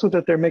 but also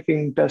that they're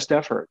making best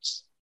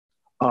efforts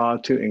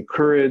to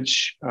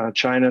encourage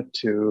China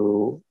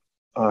to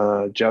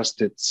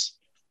adjust its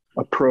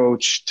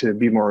approach, to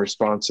be more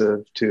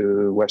responsive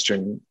to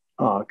Western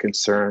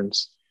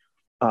concerns.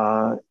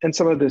 And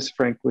some of this,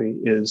 frankly,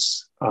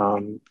 is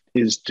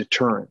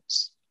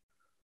deterrence.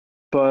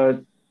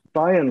 But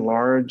by and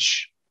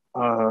large,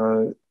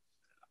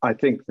 I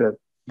think that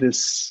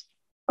this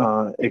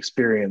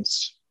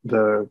experience,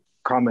 the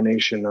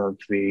combination of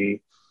the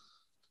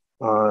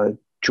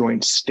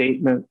joint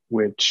statement,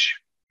 which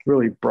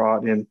really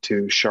brought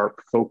into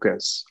sharp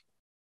focus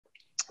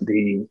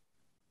the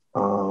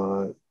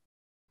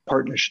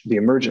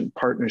emergent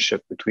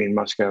partnership between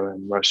Moscow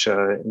and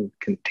Russia in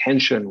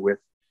contention with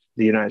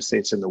the United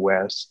States and the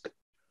West,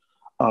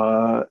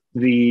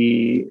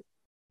 the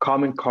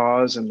common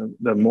cause and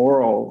the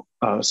moral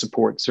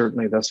support,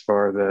 certainly thus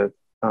far, that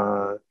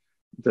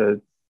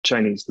the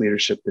Chinese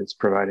leadership is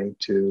providing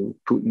to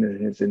Putin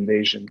and his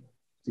invasion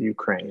of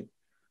Ukraine.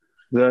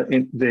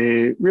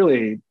 The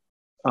really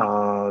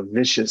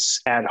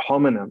vicious ad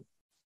hominem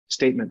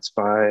statements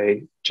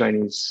by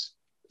Chinese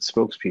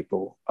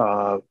spokespeople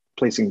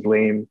placing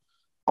blame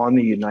on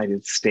the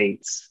United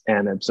States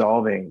and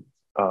absolving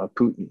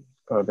Putin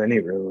of any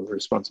real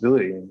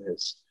responsibility in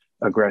his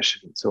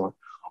aggression and so on.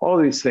 All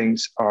of these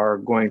things are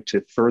going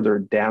to further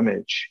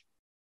damage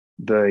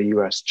the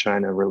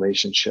US-China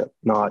relationship,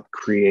 not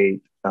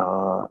create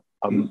a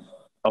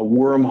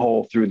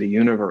wormhole through the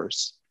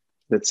universe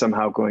that's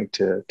somehow going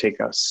to take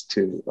us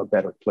to a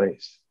better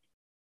place.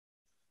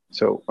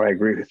 So I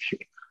agree with you.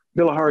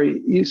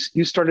 Bilahari,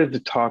 you started to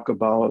talk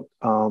about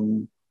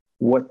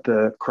what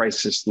the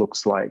crisis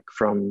looks like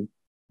from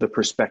the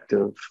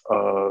perspective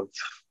of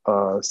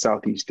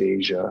Southeast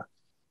Asia.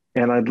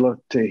 And I'd love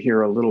to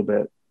hear a little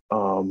bit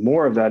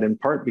more of that, in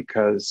part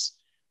because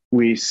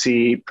we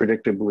see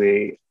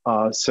predictably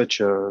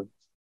such a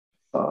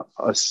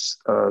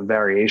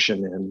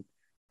variation in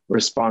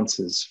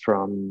responses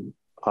from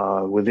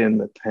within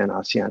the 10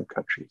 ASEAN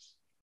countries.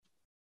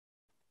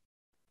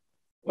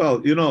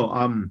 Well,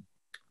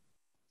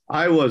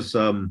 I was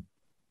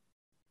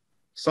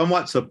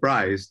somewhat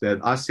surprised that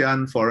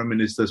ASEAN foreign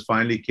ministers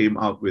finally came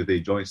out with a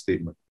joint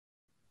statement.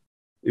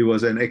 It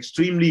was an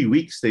extremely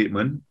weak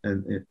statement,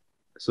 and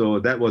so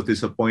that was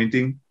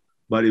disappointing,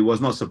 but it was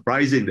not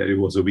surprising that it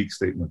was a weak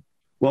statement.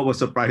 What was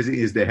surprising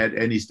is they had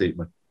any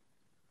statement.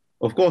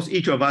 Of course,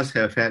 each of us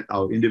have had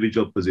our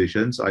individual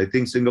positions. I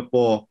think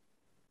Singapore,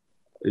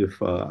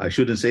 if I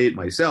shouldn't say it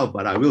myself,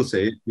 but I will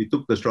say it, we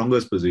took the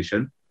strongest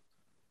position,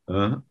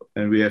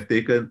 and we have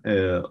taken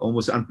an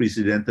almost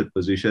unprecedented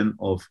position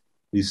of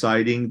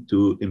deciding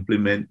to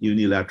implement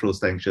unilateral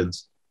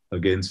sanctions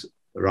against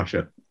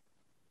Russia.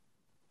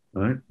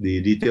 Right?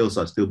 The details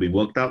are still being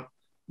worked out,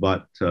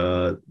 but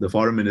the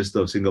Foreign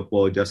Minister of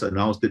Singapore just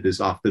announced it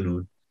this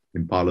afternoon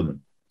in Parliament.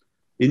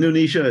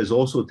 Indonesia has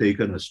also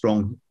taken a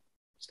strong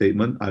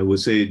statement, I would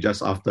say,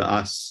 just after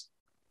us.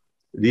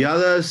 The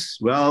others,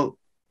 well,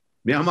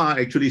 Myanmar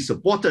actually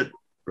supported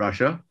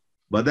Russia,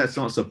 but that's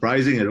not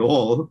surprising at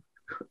all,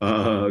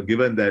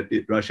 given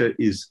that Russia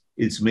is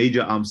its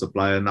major arms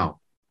supplier now.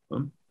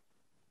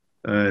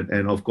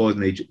 And of course,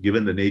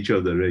 given the nature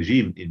of the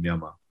regime in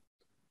Myanmar.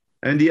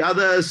 And the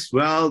others,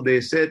 well,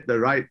 they said the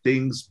right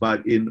things,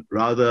 but in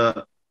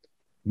rather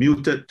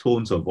muted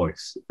tones of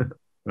voice,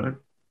 right?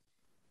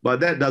 But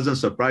that doesn't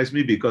surprise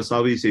me because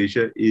Southeast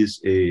Asia is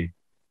a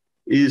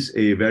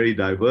very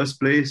diverse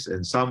place,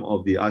 and some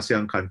of the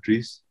ASEAN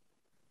countries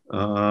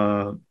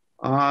are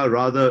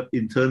rather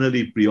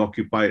internally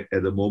preoccupied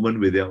at the moment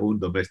with their own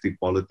domestic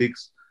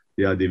politics,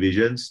 their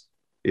divisions.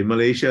 In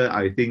Malaysia,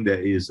 I think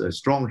there is a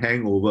strong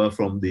hangover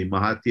from the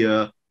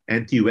Mahathir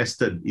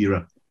anti-Western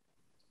era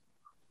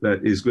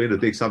that is going to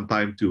take some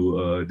time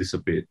to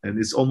dissipate, and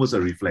it's almost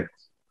a reflex,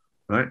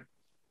 right?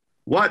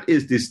 What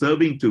is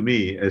disturbing to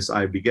me, as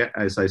I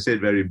said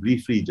very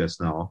briefly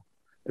just now,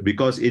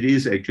 because it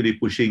is actually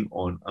pushing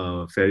on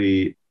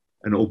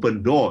an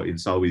open door in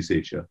Southeast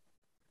Asia,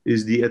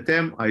 is the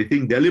attempt, I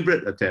think,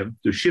 deliberate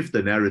attempt to shift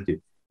the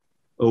narrative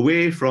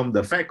away from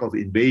the fact of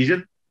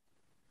invasion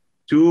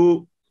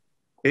to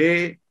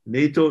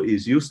NATO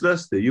is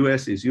useless, the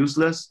US is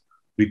useless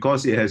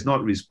because it has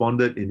not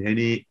responded in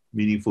any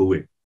meaningful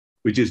way,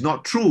 which is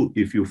not true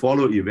if you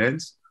follow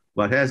events,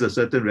 but has a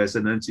certain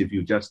resonance if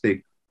you just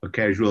take a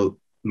casual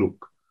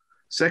look.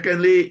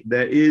 Secondly,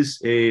 there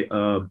is a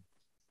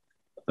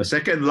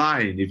second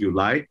line, if you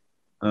like,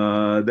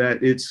 that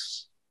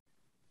it's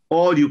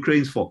all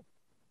Ukraine's fault.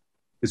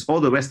 It's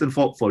all the Western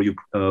fault for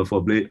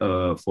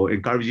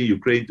encouraging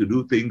Ukraine to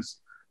do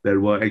things that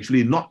were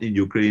actually not in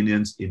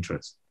Ukrainians'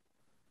 interest.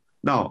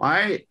 Now,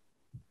 I,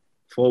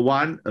 for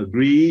one,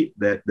 agree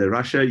that the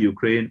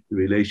Russia-Ukraine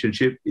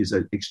relationship is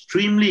an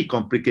extremely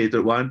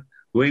complicated one,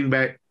 going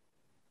back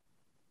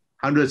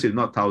hundreds, if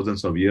not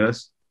thousands of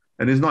years.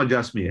 And it's not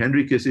just me.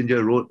 Henry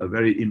Kissinger wrote a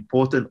very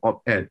important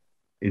op-ed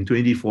in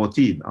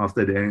 2014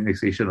 after the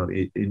annexation of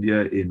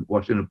India in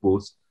Washington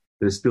Post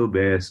that still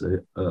bears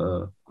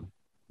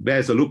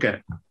a look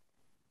at.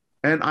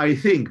 And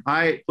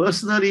I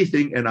personally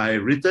think, and I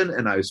have written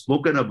and I've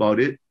spoken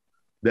about it,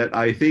 that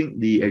I think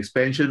the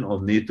expansion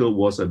of NATO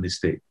was a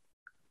mistake.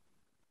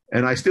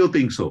 And I still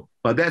think so.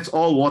 But that's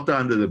all water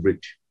under the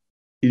bridge.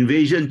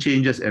 Invasion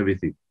changes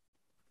everything.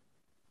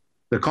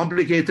 The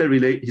complicated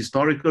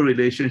historical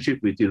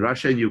relationship between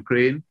Russia and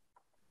Ukraine,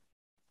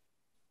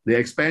 the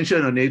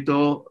expansion of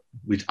NATO,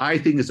 which I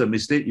think is a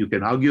mistake, you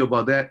can argue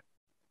about that,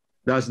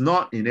 does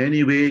not in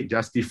any way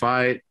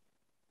justify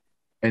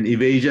an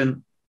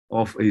invasion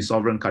of a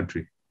sovereign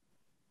country.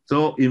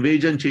 So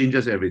invasion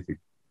changes everything,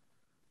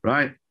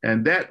 right?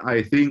 And that,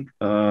 I think,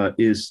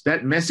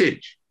 that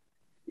message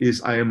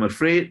is, I am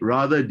afraid,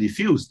 rather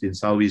diffused in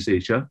Southeast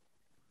Asia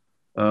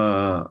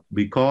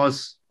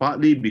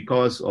partly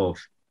because of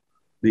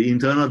the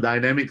internal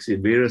dynamics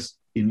in various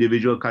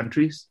individual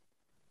countries,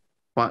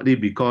 partly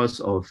because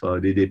of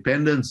the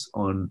dependence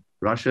on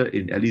Russia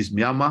in at least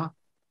Myanmar,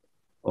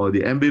 or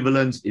the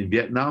ambivalence in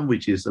Vietnam,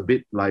 which is a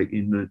bit like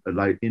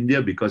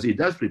India, because it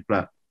does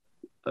reply.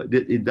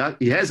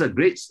 It has a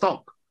great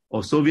stock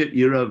of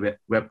Soviet-era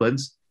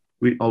weapons,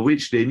 of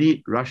which they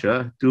need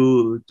Russia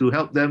to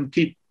help them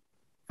keep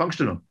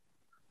functional,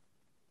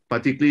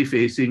 particularly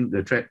facing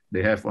the threat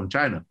they have from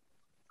China.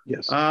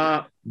 Yes.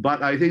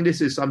 But I think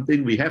this is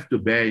something we have to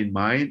bear in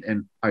mind,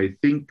 and I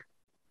think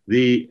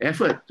the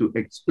effort to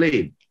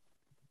explain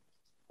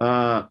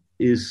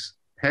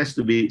has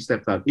to be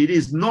stepped up. It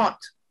is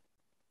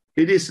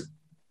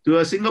to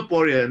a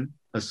Singaporean,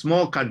 a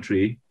small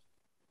country,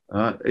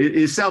 it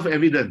is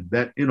self-evident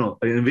that an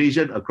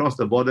invasion across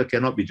the border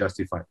cannot be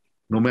justified,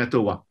 no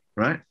matter what,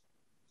 right?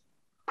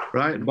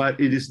 Right? But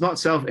it is not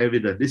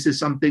self-evident. This is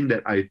something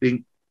that I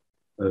think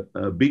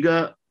a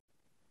bigger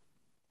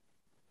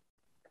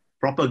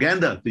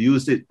propaganda, to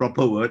use the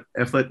proper word,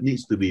 effort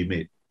needs to be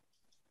made,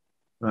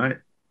 right?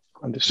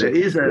 Understood.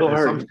 There is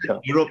something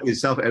Europe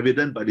is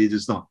self-evident, but it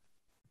is not.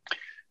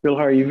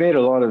 Bilahari, you made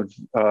a lot of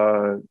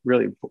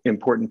really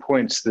important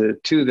points. The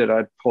two that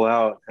I'd pull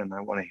out, and I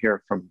want to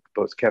hear from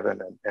both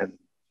Kevin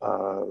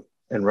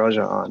and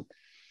Raja on,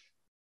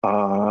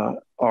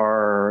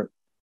 are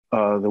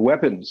the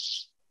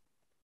weapons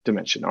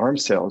dimension,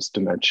 arms sales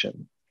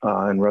dimension.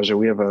 And Raja,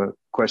 we have a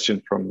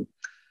question from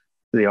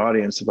the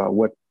audience about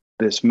what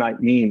this might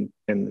mean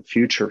in the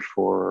future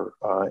for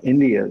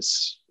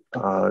India's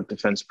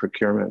defense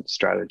procurement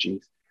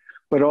strategies,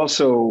 but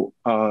also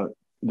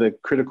the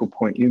critical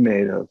point you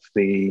made of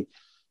the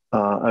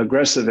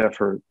aggressive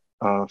effort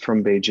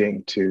from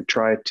Beijing to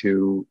try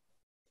to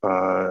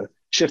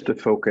shift the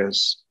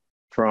focus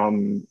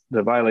from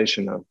the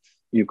violation of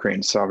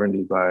Ukraine's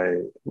sovereignty by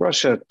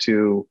Russia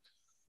to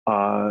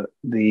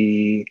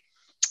the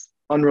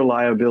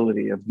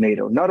unreliability of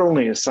NATO, not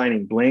only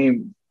assigning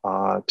blame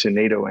to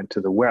NATO and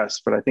to the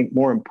West, but I think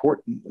more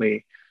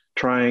importantly,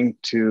 trying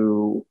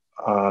to,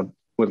 well,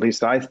 at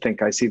least I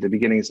think I see the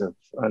beginnings of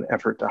an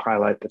effort to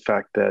highlight the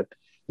fact that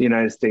the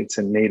United States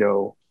and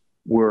NATO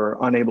were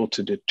unable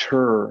to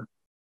deter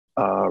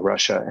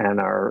Russia and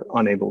are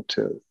unable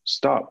to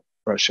stop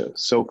Russia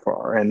so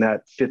far. And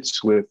that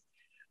fits with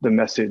the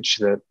message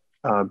that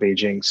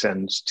Beijing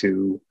sends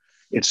to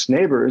its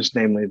neighbors,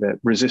 namely that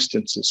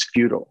resistance is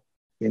futile.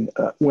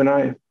 When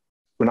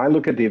I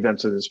look at the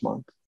events of this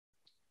month,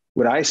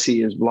 what I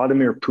see is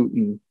Vladimir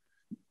Putin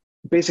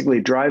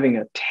basically driving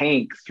a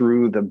tank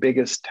through the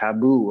biggest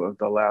taboo of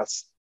the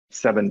last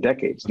 7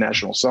 decades,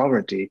 national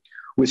sovereignty,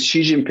 with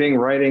Xi Jinping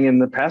riding in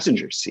the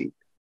passenger seat.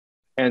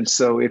 And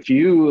so if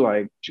you,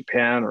 like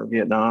Japan or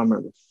Vietnam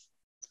or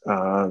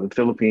the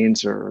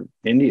Philippines or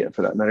India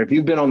for that matter, if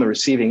you've been on the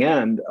receiving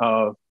end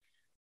of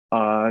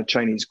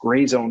Chinese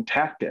gray zone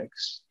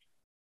tactics,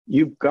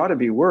 you've got to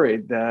be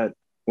worried that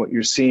what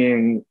you're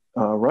seeing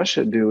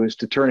Russia do is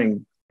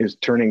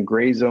turning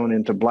gray zone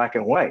into black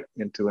and white,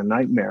 into a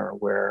nightmare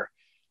where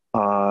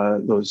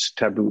those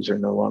taboos are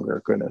no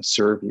longer going to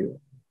serve you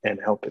and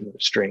help in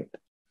restraint.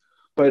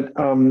 But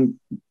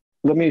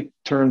let me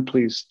turn,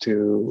 please,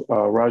 to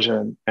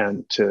Raja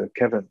and to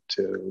Kevin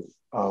to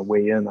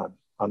weigh in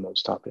on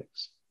those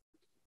topics.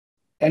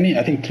 Danny,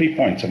 I think 3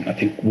 points. I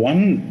think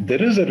one,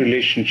 there is a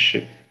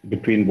relationship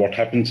between what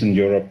happens in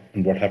Europe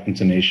and what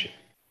happens in Asia.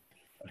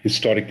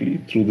 Historically,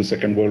 through the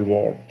Second World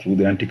War, through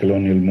the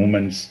anti-colonial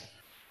movements,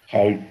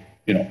 how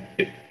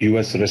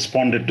U.S.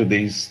 responded to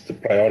the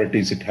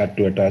priorities it had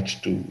to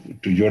attach to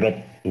Europe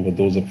over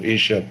those of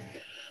Asia.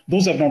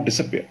 Those have not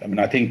disappeared. I mean,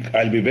 I think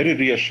I'll be very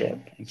reassured,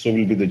 and so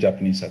will be the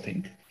Japanese, I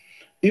think.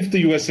 If the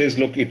US says,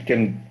 look, it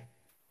can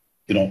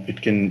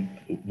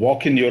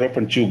walk in Europe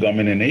and chew gum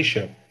in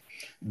Asia,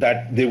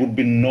 that there would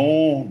be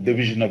no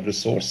division of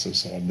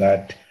resources, or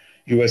that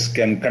US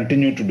can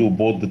continue to do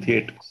both the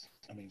theaters.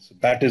 I mean, so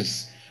that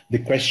is the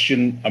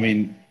question,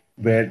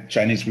 where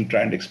Chinese will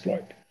try and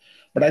exploit.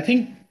 But I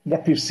think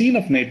what we've seen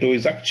of NATO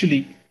is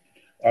actually,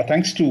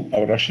 thanks to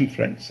our Russian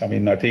friends.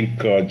 I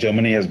think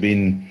Germany has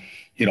been,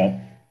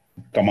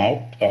 come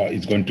out,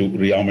 it's going to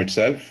rearm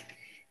itself.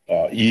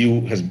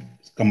 EU has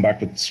come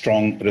back with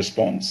strong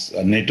response.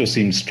 NATO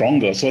seems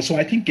stronger. So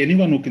I think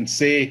anyone who can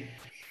say,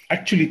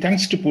 actually,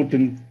 thanks to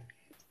Putin,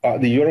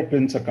 the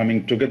Europeans are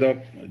coming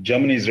together.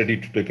 Germany is ready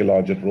to take a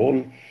larger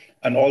role.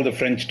 And all the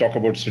French talk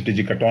about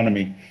strategic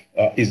autonomy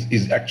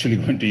is actually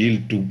going to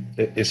yield to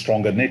a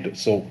stronger NATO.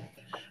 So,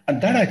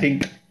 and that I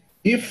think,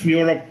 if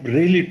Europe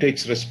really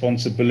takes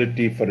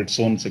responsibility for its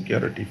own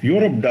security, if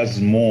Europe does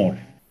more,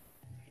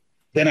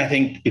 then I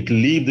think it will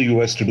leave the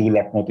US to do a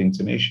lot more things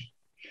in Asia.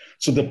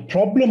 So the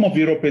problem of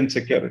European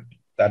security,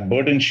 that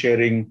burden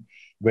sharing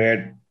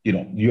where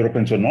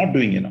Europeans were not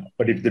doing enough,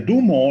 but if they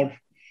do more,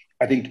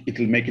 I think it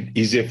will make it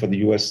easier for the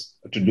US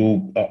to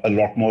do a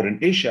lot more in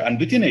Asia. And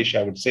within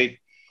Asia, I would say,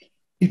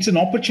 it's an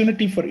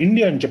opportunity for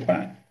India and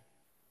Japan.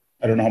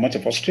 I don't know how much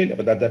of Australia,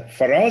 but that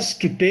for us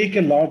to take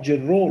a larger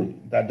role,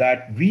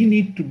 that we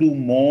need to do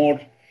more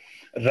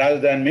rather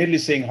than merely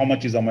saying how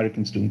much is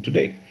Americans doing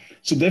today.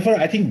 So therefore,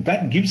 I think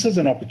that gives us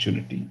an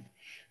opportunity.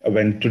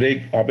 When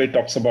today Abe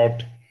talks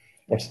about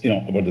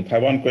about the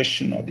Taiwan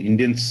question, or the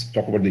Indians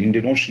talk about the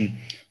Indian Ocean,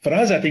 for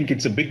us, I think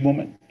it's a big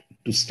moment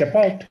to step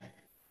out,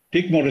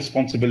 take more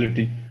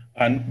responsibility,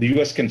 and the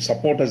US can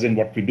support us in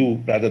what we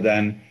do rather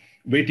than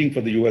waiting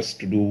for the US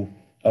to do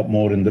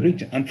more in the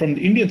region. And from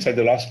the Indian side,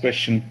 the last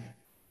question,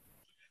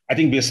 I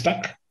think we're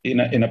stuck in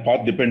a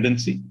part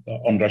dependency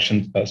on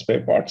Russian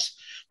spare parts.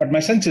 But my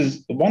sense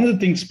is one of the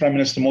things Prime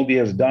Minister Modi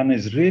has done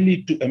is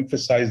really to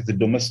emphasize the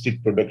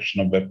domestic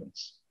production of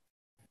weapons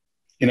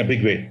in a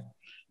big way.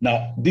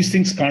 Now, these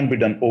things can't be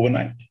done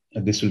overnight.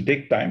 This will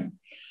take time.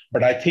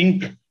 But I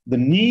think the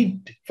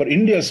need for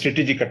India's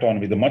strategic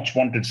autonomy, the much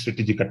wanted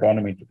strategic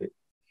autonomy today,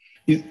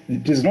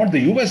 it is not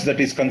the US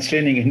that is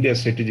constraining India's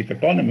strategic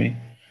autonomy.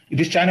 It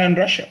is China and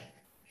Russia.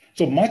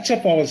 So much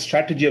of our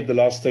strategy of the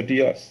last 30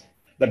 years,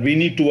 that we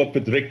need to work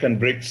with RIC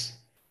and BRICS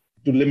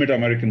to limit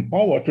American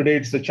power. Today,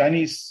 it's the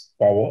Chinese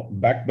power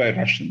backed by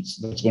Russians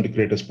that's going to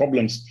create us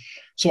problems.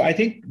 So I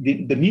think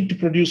the need to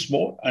produce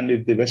more, and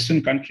if the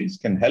Western countries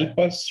can help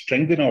us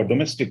strengthen our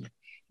domestic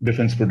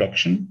defense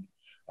production,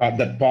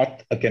 that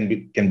path can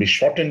be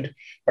shortened.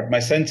 But my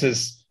sense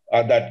is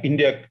that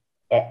India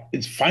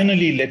is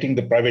finally letting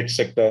the private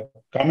sector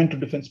come into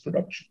defense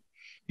production,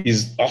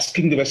 is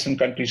asking the Western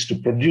countries to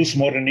produce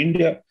more in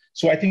India.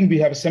 So I think we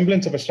have a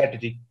semblance of a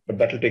strategy, but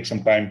that will take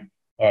some time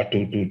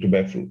to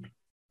bear fruit.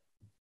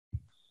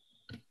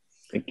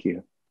 Thank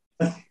you.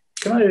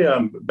 Can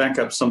I back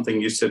up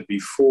something you said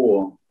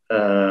before,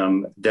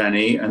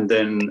 Danny, and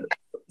then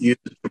use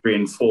it to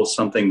reinforce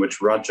something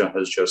which Raja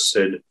has just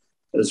said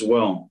as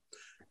well?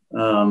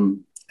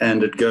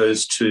 And it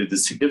goes to the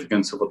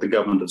significance of what the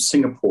government of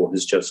Singapore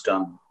has just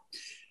done.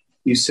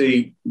 You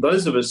see,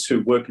 those of us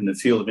who work in the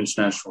field of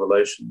international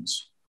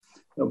relations,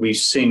 we've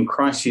seen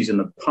crises in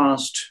the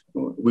past,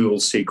 we will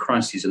see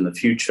crises in the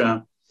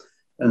future,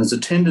 and there's a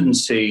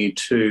tendency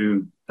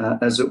to,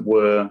 as it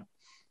were,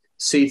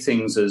 see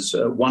things as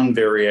one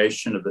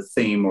variation of a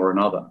theme or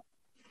another.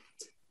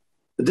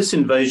 But this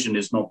invasion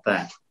is not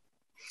that.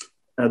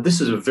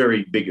 This is a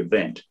very big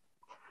event.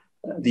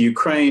 The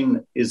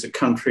Ukraine is a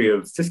country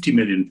of 50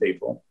 million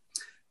people.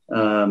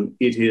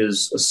 It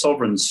is a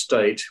sovereign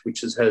state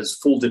which has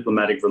full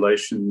diplomatic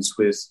relations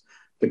with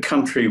the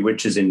country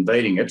which is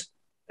invading it,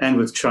 and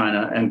with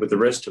China and with the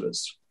rest of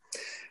us.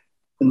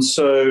 And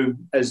so,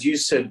 as you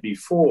said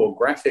before,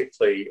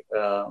 graphically,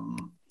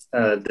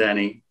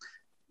 Danny,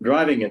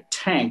 driving a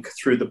tank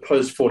through the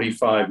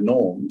post-45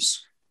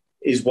 norms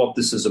is what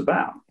this is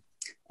about.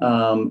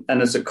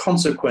 And as a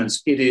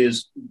consequence, it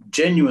is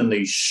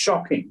genuinely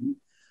shocking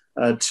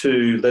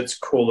to, let's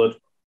call it,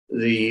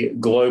 the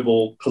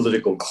global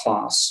political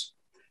class,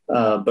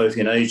 both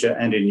in Asia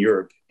and in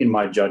Europe, in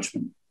my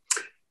judgment,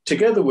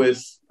 together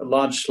with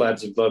large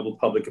slabs of global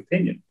public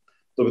opinion.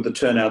 Look at the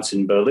turnouts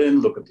in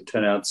Berlin, look at the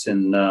turnouts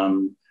in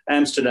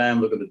Amsterdam,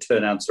 look at the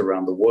turnouts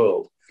around the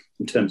world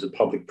in terms of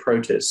public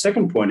protest.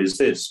 Second point is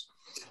this,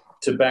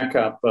 to back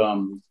up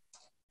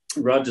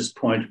Raj's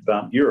point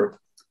about Europe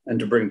and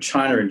to bring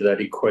China into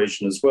that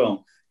equation as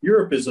well.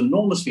 Europe is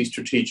enormously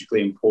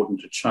strategically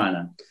important to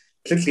China,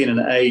 particularly in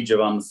an age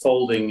of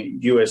unfolding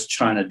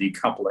US-China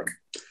decoupling.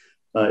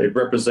 It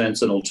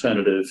represents an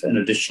alternative, an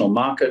additional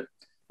market,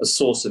 a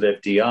source of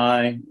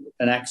FDI,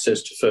 an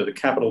access to further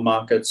capital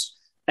markets,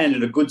 and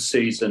in a good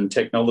season,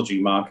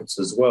 technology markets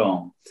as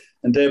well,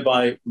 and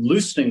thereby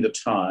loosening the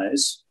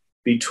ties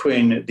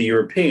between the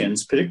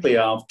Europeans, particularly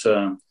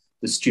after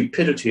the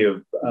stupidity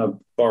of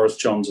Boris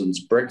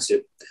Johnson's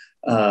Brexit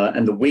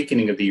and the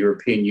weakening of the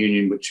European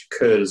Union, which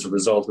occurred as a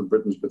result of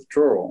Britain's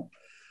withdrawal.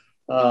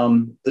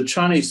 The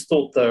Chinese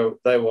thought, though,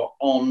 they were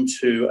on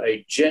to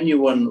a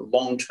genuine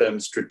long-term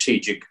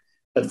strategic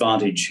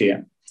advantage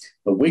here.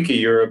 A weaker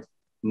Europe,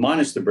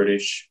 minus the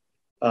British,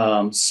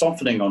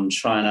 softening on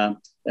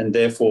China, and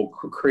therefore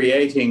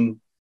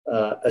creating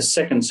a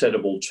second set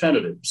of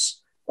alternatives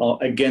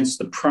against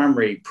the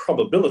primary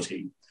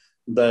probability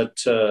that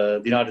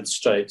the United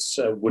States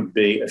would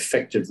be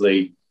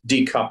effectively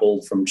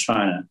decoupled from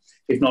China,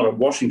 if not at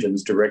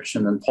Washington's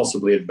direction, then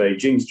possibly at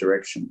Beijing's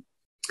direction.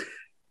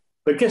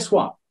 But guess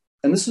what?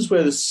 And this is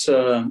where this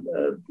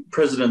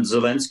President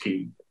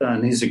Zelensky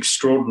and his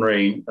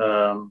extraordinary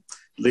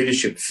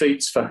leadership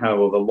feats for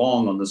however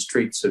long on the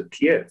streets of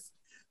Kiev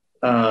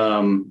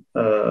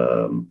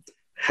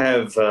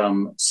have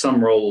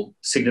some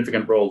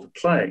significant role to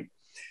play,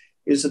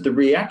 is that the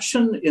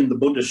reaction in the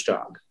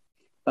Bundestag,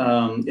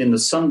 in the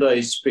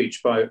Sunday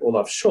speech by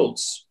Olaf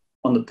Scholz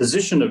on the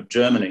position of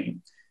Germany,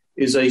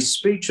 is a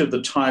speech of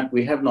the type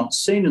we have not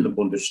seen in the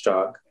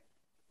Bundestag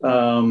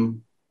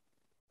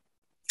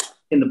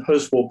in the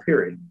post-war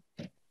period.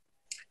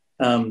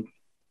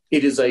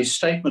 It is a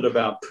statement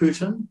about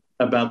Putin,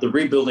 about the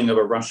rebuilding of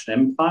a Russian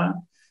empire,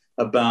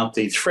 about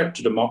the threat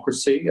to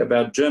democracy,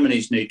 about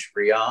Germany's need to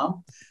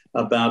rearm,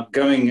 about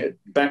going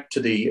back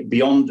to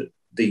beyond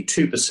the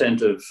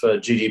 2% of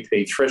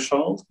GDP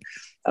threshold,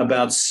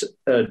 about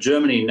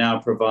Germany now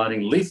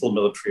providing lethal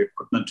military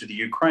equipment to the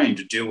Ukraine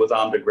to deal with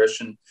armed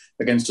aggression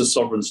against a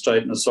sovereign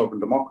state and a sovereign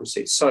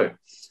democracy. So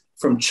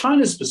from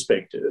China's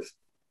perspective,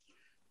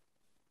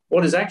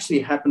 what has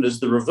actually happened is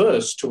the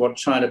reverse to what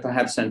China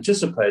perhaps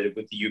anticipated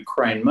with the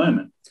Ukraine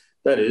moment.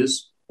 That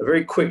is, a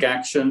very quick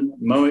action,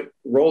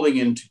 rolling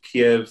into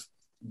Kiev,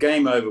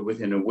 game over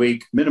within a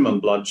week,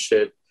 minimum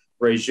bloodshed,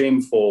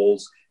 regime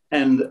falls,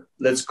 and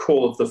let's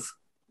call it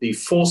the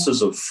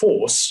forces of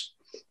force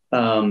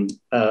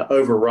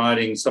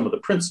overriding some of the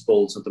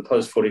principles of the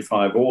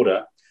post-45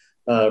 order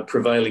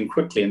prevailing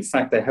quickly. In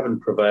fact, they haven't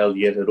prevailed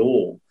yet at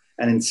all.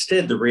 And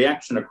instead, the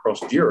reaction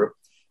across Europe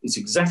is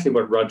exactly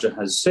what Raja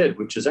has said,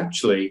 which is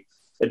actually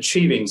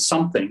achieving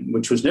something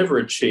which was never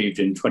achieved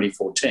in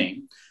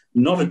 2014,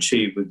 not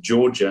achieved with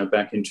Georgia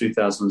back in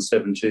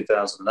 2007,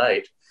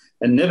 2008,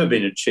 and never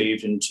been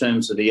achieved in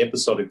terms of the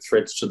episodic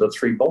threats to the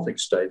three Baltic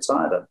states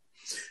either.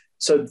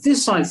 So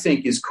this, I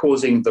think, is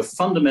causing the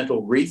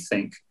fundamental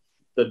rethink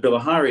that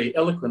Bilahari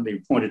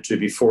eloquently pointed to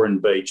before in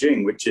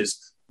Beijing, which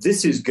is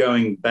this is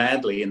going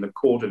badly in the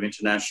court of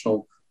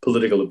international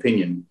political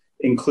opinion,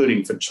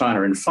 including for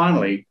China. And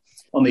finally,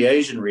 on the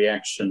Asian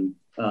reaction,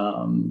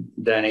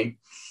 Danny,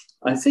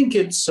 I think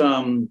it's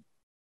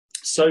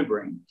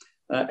sobering,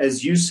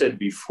 as you said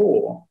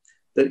before,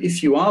 that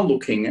if you are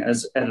looking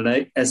as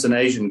an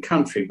Asian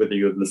country, whether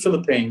you're in the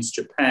Philippines,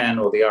 Japan,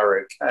 or the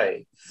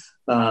ROK,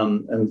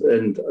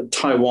 and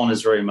Taiwan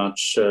is very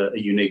much a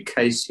unique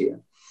case here.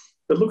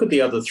 But look at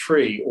the other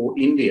three, or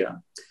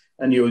India,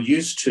 and you're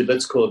used to,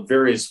 let's call it,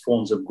 various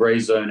forms of grey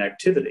zone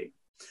activity.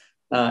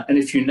 And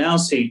if you now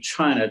see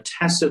China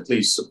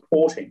tacitly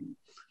supporting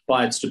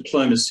by its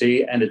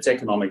diplomacy and its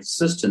economic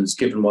assistance,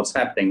 given what's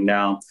happening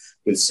now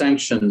with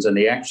sanctions and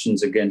the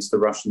actions against the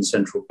Russian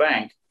central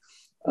bank,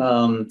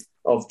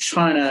 of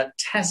China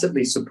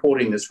tacitly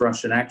supporting this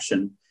Russian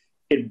action,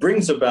 it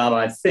brings about,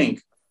 I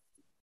think,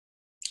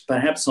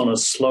 perhaps on a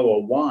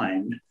slower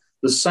wind,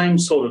 the same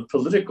sort of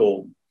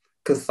political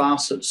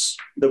catharsis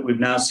that we've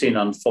now seen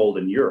unfold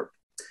in Europe.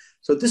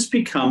 So this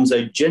becomes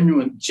a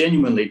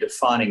genuinely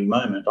defining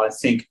moment, I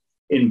think,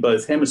 in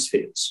both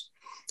hemispheres.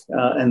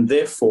 And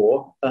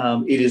therefore,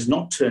 it is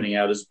not turning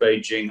out as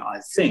Beijing,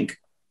 I think,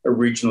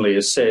 originally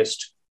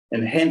assessed,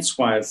 and hence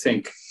why I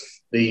think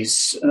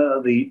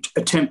the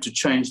attempt to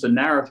change the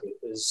narrative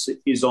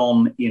is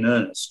on in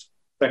earnest.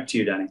 Back to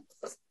you, Danny.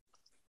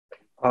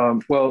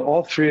 Well,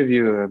 all three of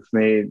you have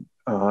made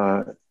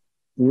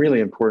really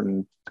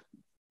important,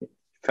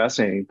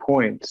 fascinating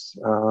points.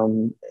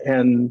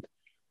 And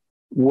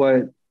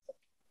what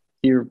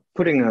you're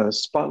putting a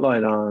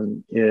spotlight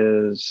on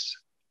is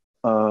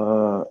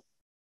a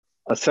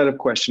set of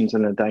questions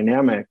and a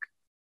dynamic.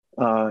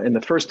 In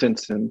the first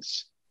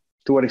instance,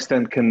 to what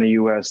extent can the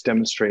US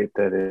demonstrate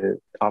that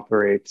it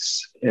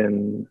operates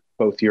in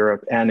both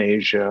Europe and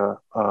Asia,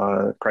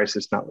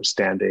 crisis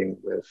notwithstanding,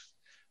 with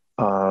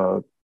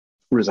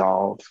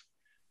resolve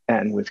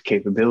and with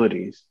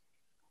capabilities?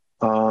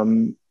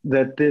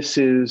 That this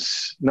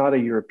is not a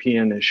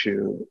European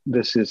issue.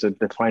 This is a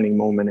defining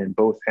moment in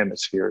both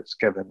hemispheres,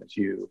 Kevin, as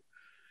you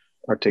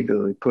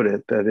articulately put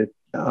it, that it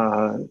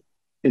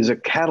is a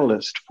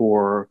catalyst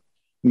for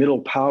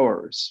middle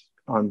powers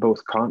on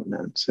both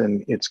continents,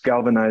 and it's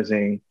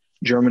galvanizing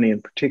Germany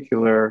in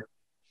particular.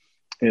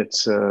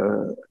 It's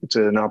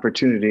an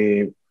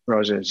opportunity,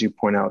 Raja, as you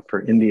point out,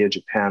 for India,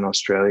 Japan,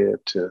 Australia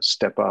to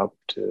step up,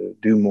 to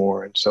do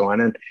more, and so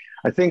on. And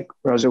I think,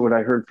 Raja, what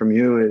I heard from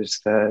you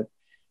is that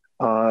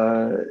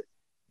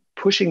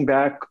pushing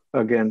back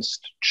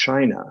against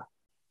China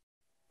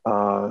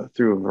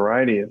through a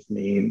variety of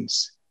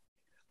means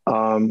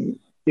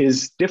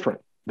is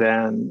different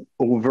than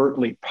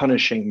overtly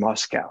punishing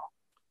Moscow.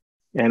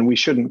 And we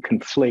shouldn't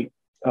conflate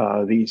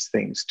these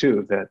things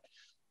too,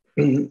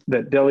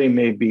 that Delhi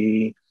may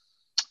be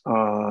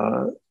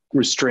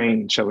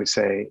restrained, shall we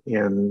say,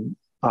 in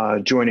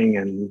joining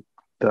in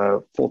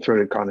the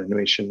full-throated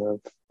condemnation of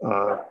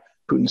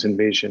Putin's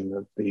invasion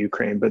of the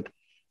Ukraine. But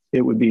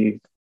it would be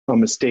a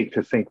mistake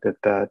to think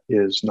that that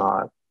is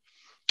not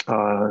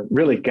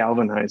really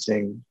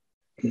galvanizing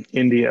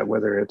India,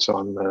 whether it's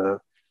on the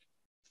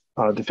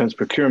defense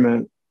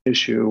procurement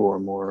issue or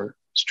more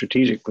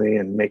strategically,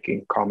 and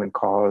making common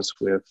cause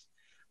with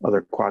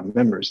other Quad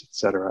members, et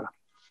cetera.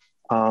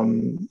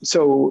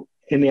 So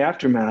in the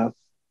aftermath,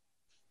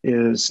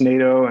 is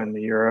NATO and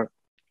the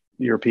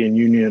European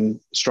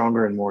Union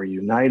stronger and more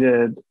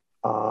united?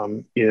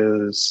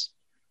 Is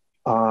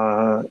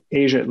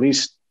Asia, at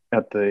least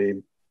at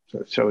the,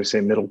 shall we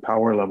say, middle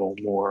power level,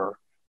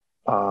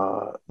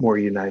 more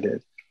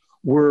united?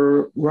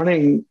 We're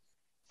running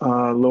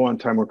low on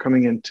time. We're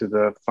coming into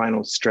the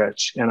final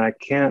stretch, and I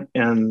can't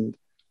end,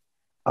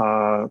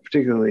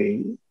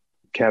 particularly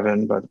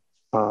Kevin, but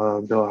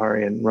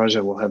Bilahari and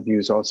Raja will have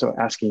views also,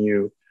 asking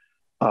you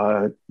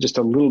just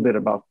a little bit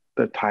about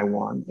the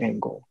Taiwan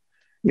angle.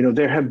 You know,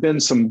 there have been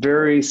some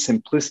very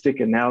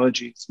simplistic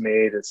analogies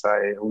made, as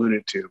I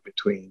alluded to,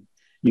 between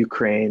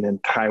Ukraine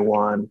and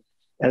Taiwan,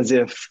 as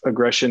if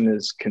aggression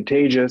is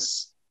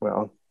contagious.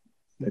 Well,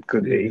 it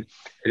could be.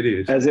 It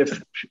is. As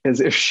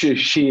if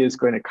she is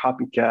going to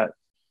copycat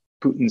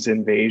Putin's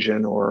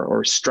invasion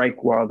or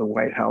strike while the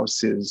White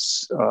House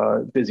is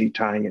busy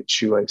tying its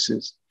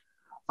shoelaces.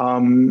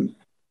 Kevin,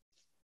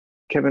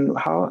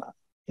 how,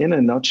 in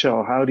a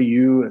nutshell, how do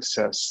you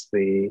assess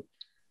the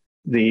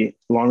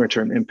longer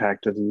term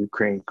impact of the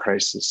Ukraine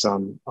crisis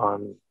on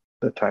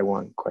the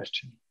Taiwan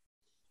question?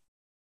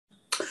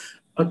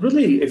 I'd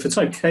really, if it's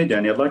okay,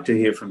 Danny, I'd like to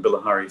hear from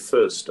Bilahari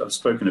first. I've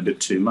spoken a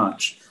bit too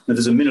much. If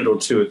there's a minute or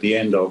two at the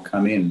end, I'll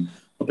come in.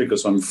 Not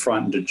because I'm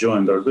frightened to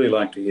join, but I'd really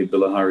like to hear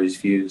Bilahari's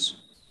views.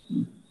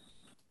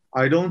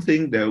 I don't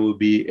think there will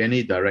be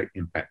any direct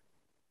impact,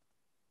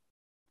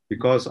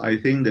 because I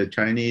think the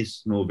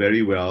Chinese know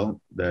very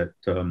well that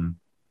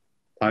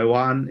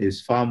Taiwan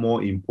is far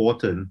more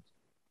important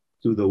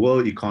to the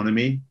world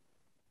economy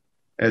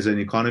as an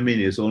economy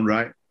in its own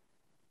right,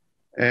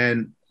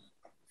 and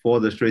for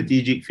the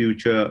strategic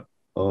future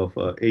of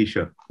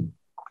Asia.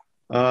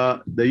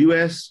 The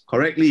US,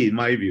 correctly in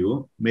my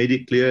view, made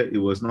it clear it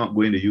was not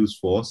going to use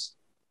force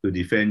to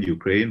defend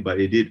Ukraine, but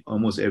it did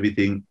almost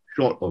everything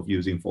short of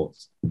using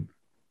force.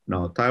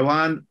 Now,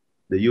 Taiwan,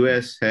 the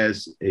US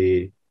has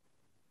a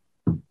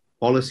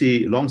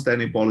policy,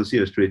 long-standing policy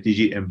of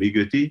strategic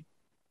ambiguity,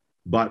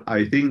 but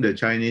I think the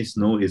Chinese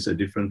know it's a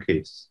different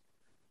case.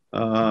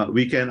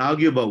 We can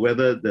argue about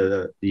whether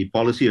the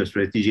policy of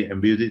strategic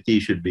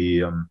ambiguity should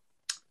be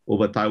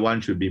over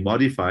Taiwan should be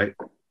modified,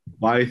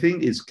 but I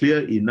think it's clear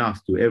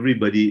enough to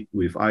everybody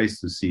with eyes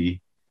to see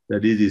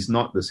that it is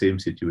not the same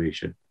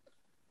situation.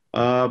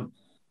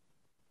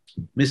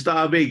 Mr.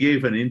 Abe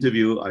gave an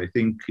interview, I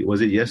think,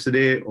 was it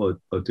yesterday or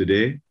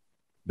today,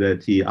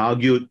 that he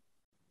argued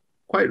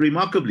quite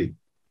remarkably,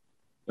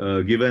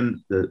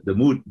 given the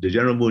mood, the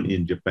general mood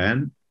in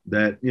Japan,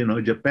 that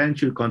Japan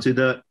should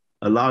consider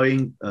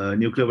allowing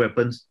nuclear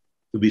weapons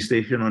to be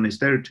stationed on its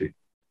territory.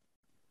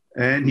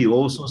 And he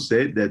also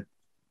said that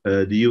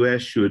the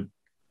US should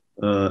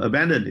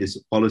abandon its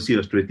policy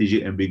of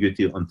strategic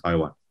ambiguity on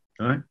Taiwan.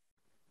 Right?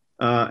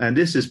 And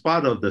this is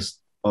part of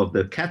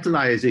the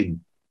catalyzing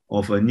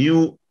of a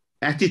new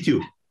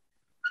attitude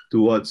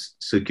towards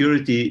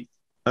security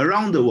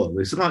around the world.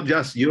 It's not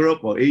just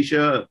Europe or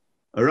Asia,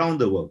 around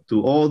the world,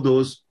 to all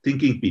those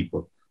thinking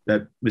people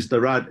that Mr.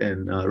 Rad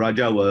and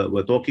Raja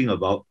were talking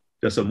about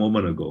just a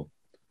moment ago.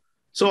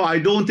 So I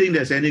don't think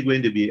there's any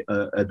going to be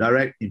a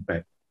direct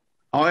impact.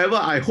 However,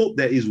 I hope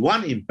there is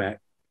one impact.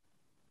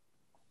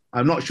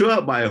 I'm not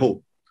sure, but I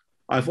hope.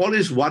 I've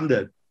always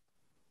wondered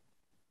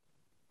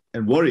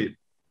and worried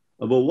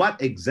about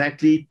what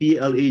exactly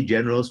PLA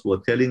generals were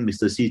telling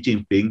Mr. Xi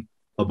Jinping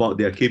about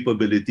their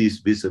capabilities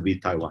vis-a-vis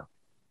Taiwan.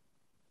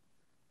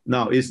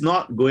 Now, it's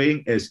not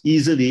going as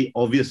easily,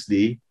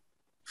 obviously,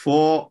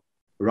 for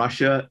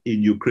Russia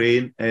in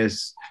Ukraine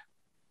as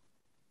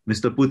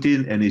Mr.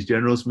 Putin and his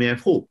generals may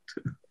have hoped.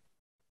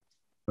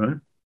 Right?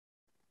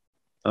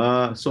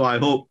 So I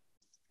hope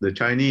the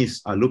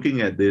Chinese are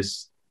looking at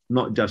this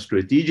not just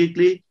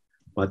strategically,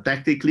 but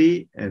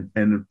tactically,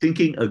 and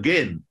thinking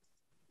again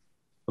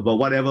about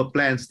whatever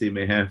plans they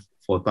may have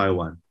for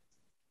Taiwan.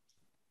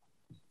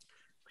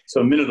 So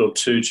a minute or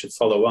two to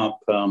follow up,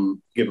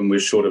 given we're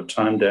short of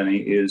time, Danny,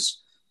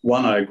 is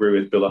one, I agree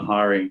with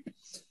Bilahari.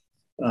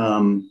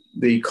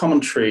 The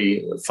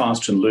commentary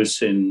fast and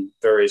loose in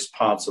various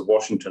parts of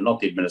Washington, not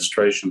the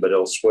administration, but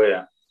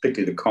elsewhere,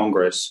 particularly the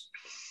Congress,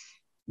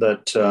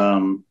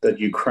 that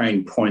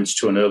Ukraine points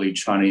to an early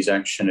Chinese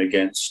action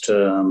against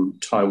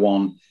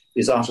Taiwan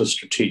is utter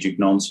strategic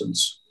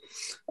nonsense.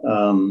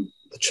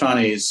 The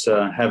Chinese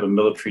have a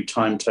military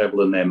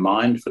timetable in their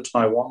mind for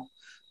Taiwan.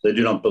 They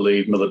do not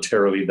believe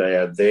militarily they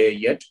are there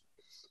yet.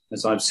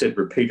 As I've said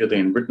repeatedly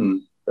and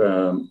written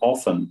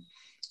often,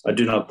 I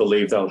do not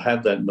believe they'll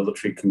have that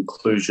military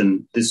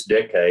conclusion this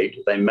decade.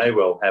 They may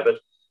well have it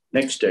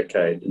next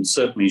decade. And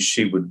certainly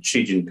Xi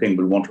Jinping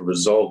would want to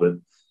resolve it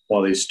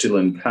while he's still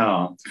in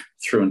power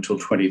through until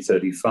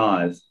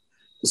 2035.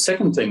 The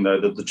second thing, though,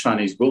 that the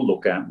Chinese will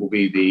look at will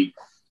be the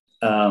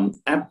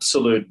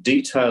absolute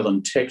detail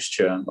and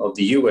texture of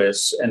the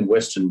US and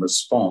Western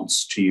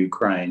response to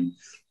Ukraine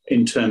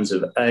in terms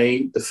of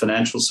A, the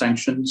financial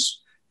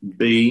sanctions,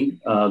 B,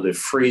 the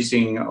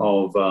freezing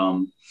of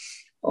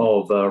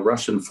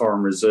Russian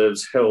foreign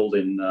reserves held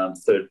in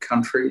third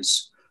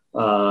countries,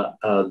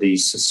 the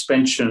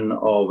suspension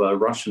of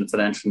Russian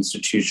financial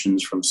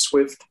institutions from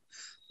SWIFT,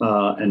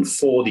 and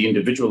 4, the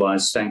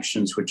individualized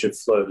sanctions which have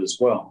flowed as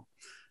well.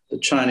 The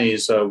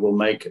Chinese will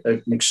make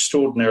an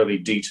extraordinarily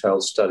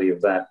detailed study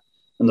of that.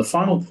 And the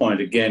final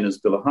point, again,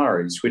 is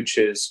Bilahari's, which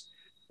is,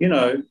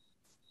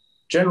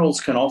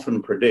 generals can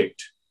often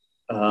predict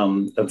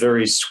a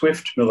very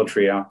swift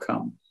military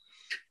outcome.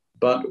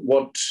 But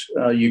what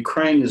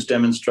Ukraine has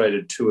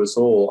demonstrated to us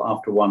all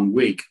after 1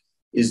 week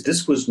is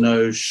this was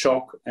no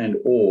shock and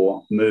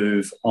awe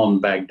move on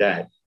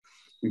Baghdad,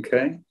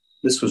 okay?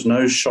 This was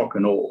no shock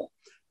and awe.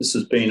 This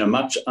has been a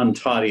much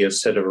untidier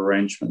set of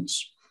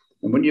arrangements.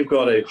 And when you've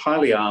got a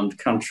highly armed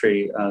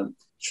country,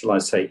 shall I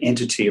say,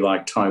 entity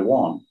like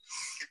Taiwan,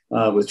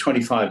 with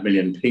 25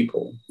 million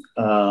people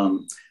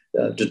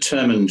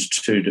determined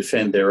to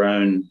defend their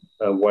own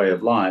way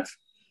of life,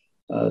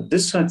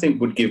 this, I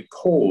think, would give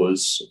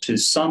pause to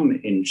some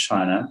in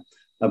China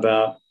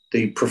about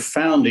the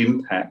profound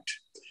impact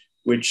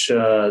which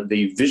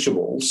the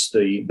visuals,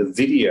 the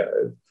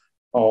video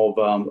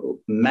of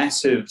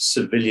massive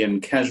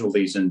civilian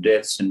casualties and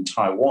deaths in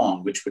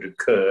Taiwan, which would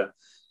occur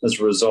as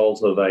a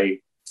result of a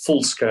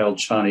full-scale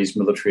Chinese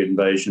military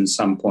invasion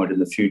some point in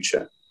the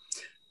future.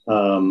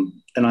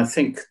 And I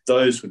think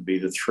those would be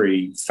the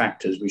 3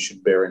 factors we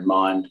should bear in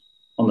mind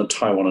on the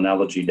Taiwan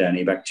analogy.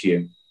 Danny, back to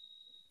you.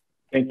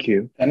 Thank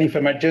you. And if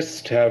I might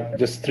just have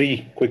just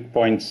 3 quick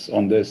points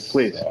on this.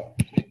 Please.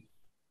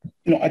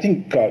 I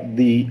think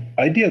the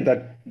idea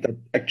that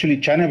actually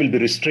China will be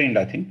restrained,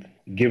 I think,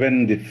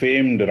 given the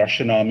famed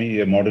Russian army,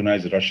 a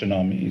modernized Russian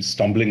army, is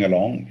stumbling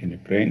along in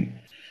Ukraine.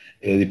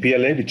 The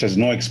PLA, which has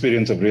no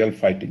experience of real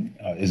fighting,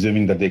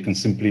 assuming that they can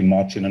simply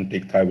march in and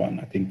take Taiwan,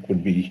 I think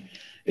would be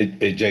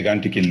a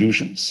gigantic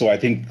illusion. So I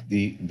think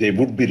they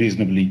would be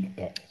reasonably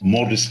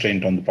more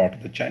restrained on the part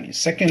of the Chinese.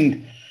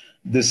 Second,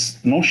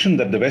 this notion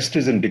that the West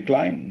is in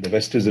decline, the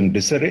West is in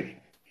disarray,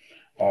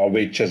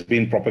 which has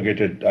been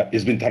propagated,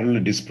 has been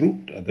thoroughly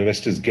disproved. The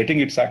West is getting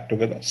its act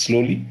together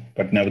slowly,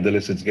 but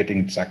nevertheless it's getting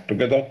its act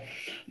together.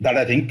 That,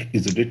 I think,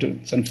 is a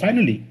deterrence. And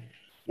finally,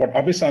 what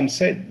Abe-san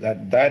said,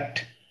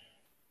 that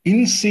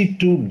in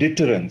situ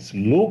deterrence,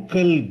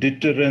 local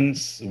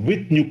deterrence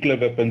with nuclear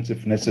weapons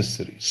if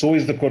necessary. So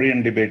is the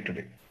Korean debate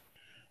today.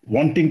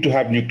 Wanting to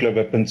have nuclear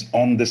weapons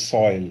on the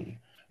soil,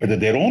 whether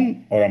their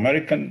own or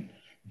American,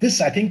 this,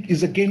 I think,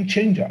 is a game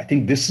changer. I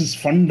think this is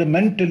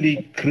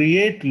fundamentally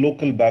create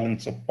local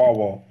balance of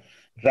power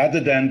rather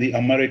than the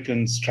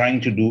Americans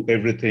trying to do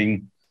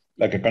everything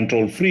like a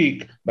control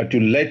freak, but to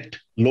let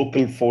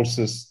local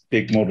forces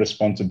take more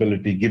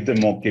responsibility, give them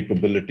more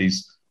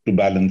capabilities to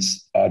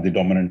balance the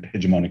dominant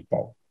hegemonic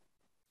power.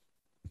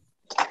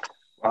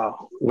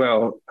 Wow.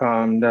 Well,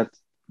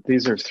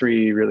 these are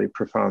three really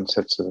profound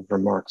sets of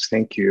remarks.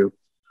 Thank you.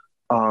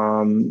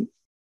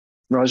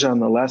 Raja, on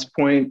the last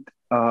point,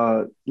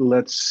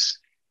 let's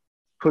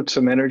put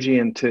some energy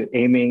into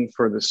aiming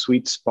for the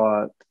sweet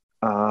spot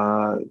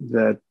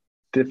that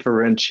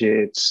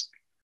differentiates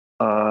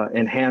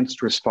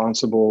enhanced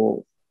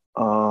responsible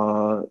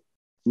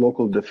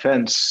local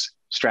defense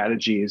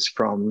strategies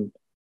from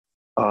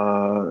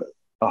a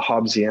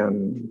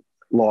Hobbesian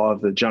law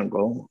of the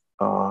jungle.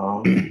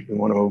 We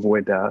want to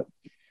avoid that.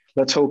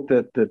 Let's hope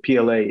that the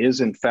PLA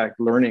is in fact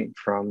learning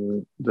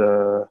from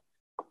the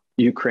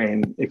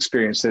Ukraine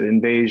experience that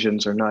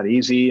invasions are not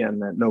easy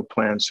and that no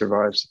plan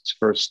survives its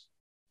first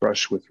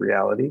brush with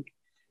reality.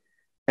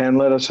 And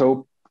let us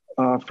hope,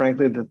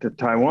 frankly, that the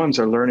Taiwans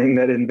are learning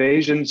that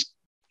invasions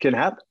can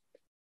happen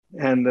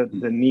and that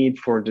the need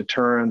for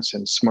deterrence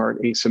and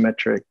smart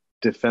asymmetric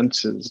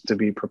defenses to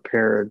be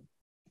prepared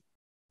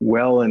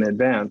well in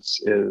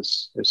advance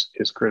is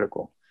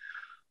critical.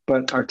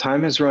 But our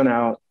time has run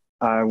out.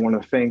 I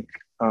want to thank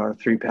our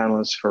three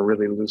panelists for a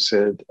really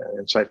lucid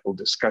and insightful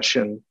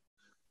discussion.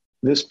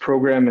 This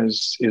program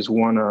is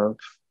one of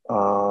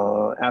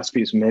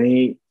ASPI's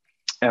many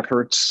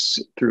efforts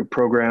through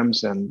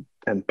programs and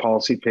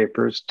policy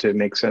papers to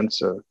make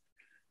sense of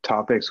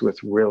topics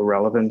with real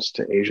relevance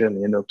to Asia and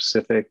the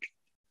Indo-Pacific,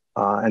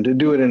 and to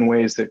do it in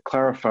ways that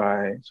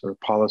clarify sort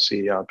of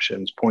policy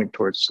options, point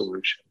towards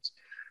solutions.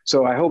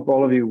 So I hope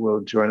all of you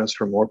will join us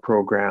for more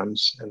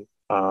programs and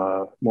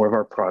more of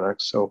our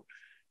products. So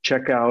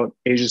check out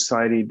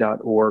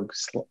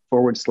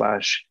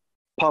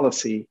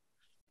asiasociety.org/policy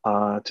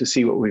to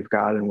see what we've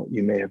got and what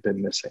you may have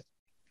been missing.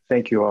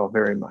 Thank you all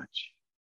very much.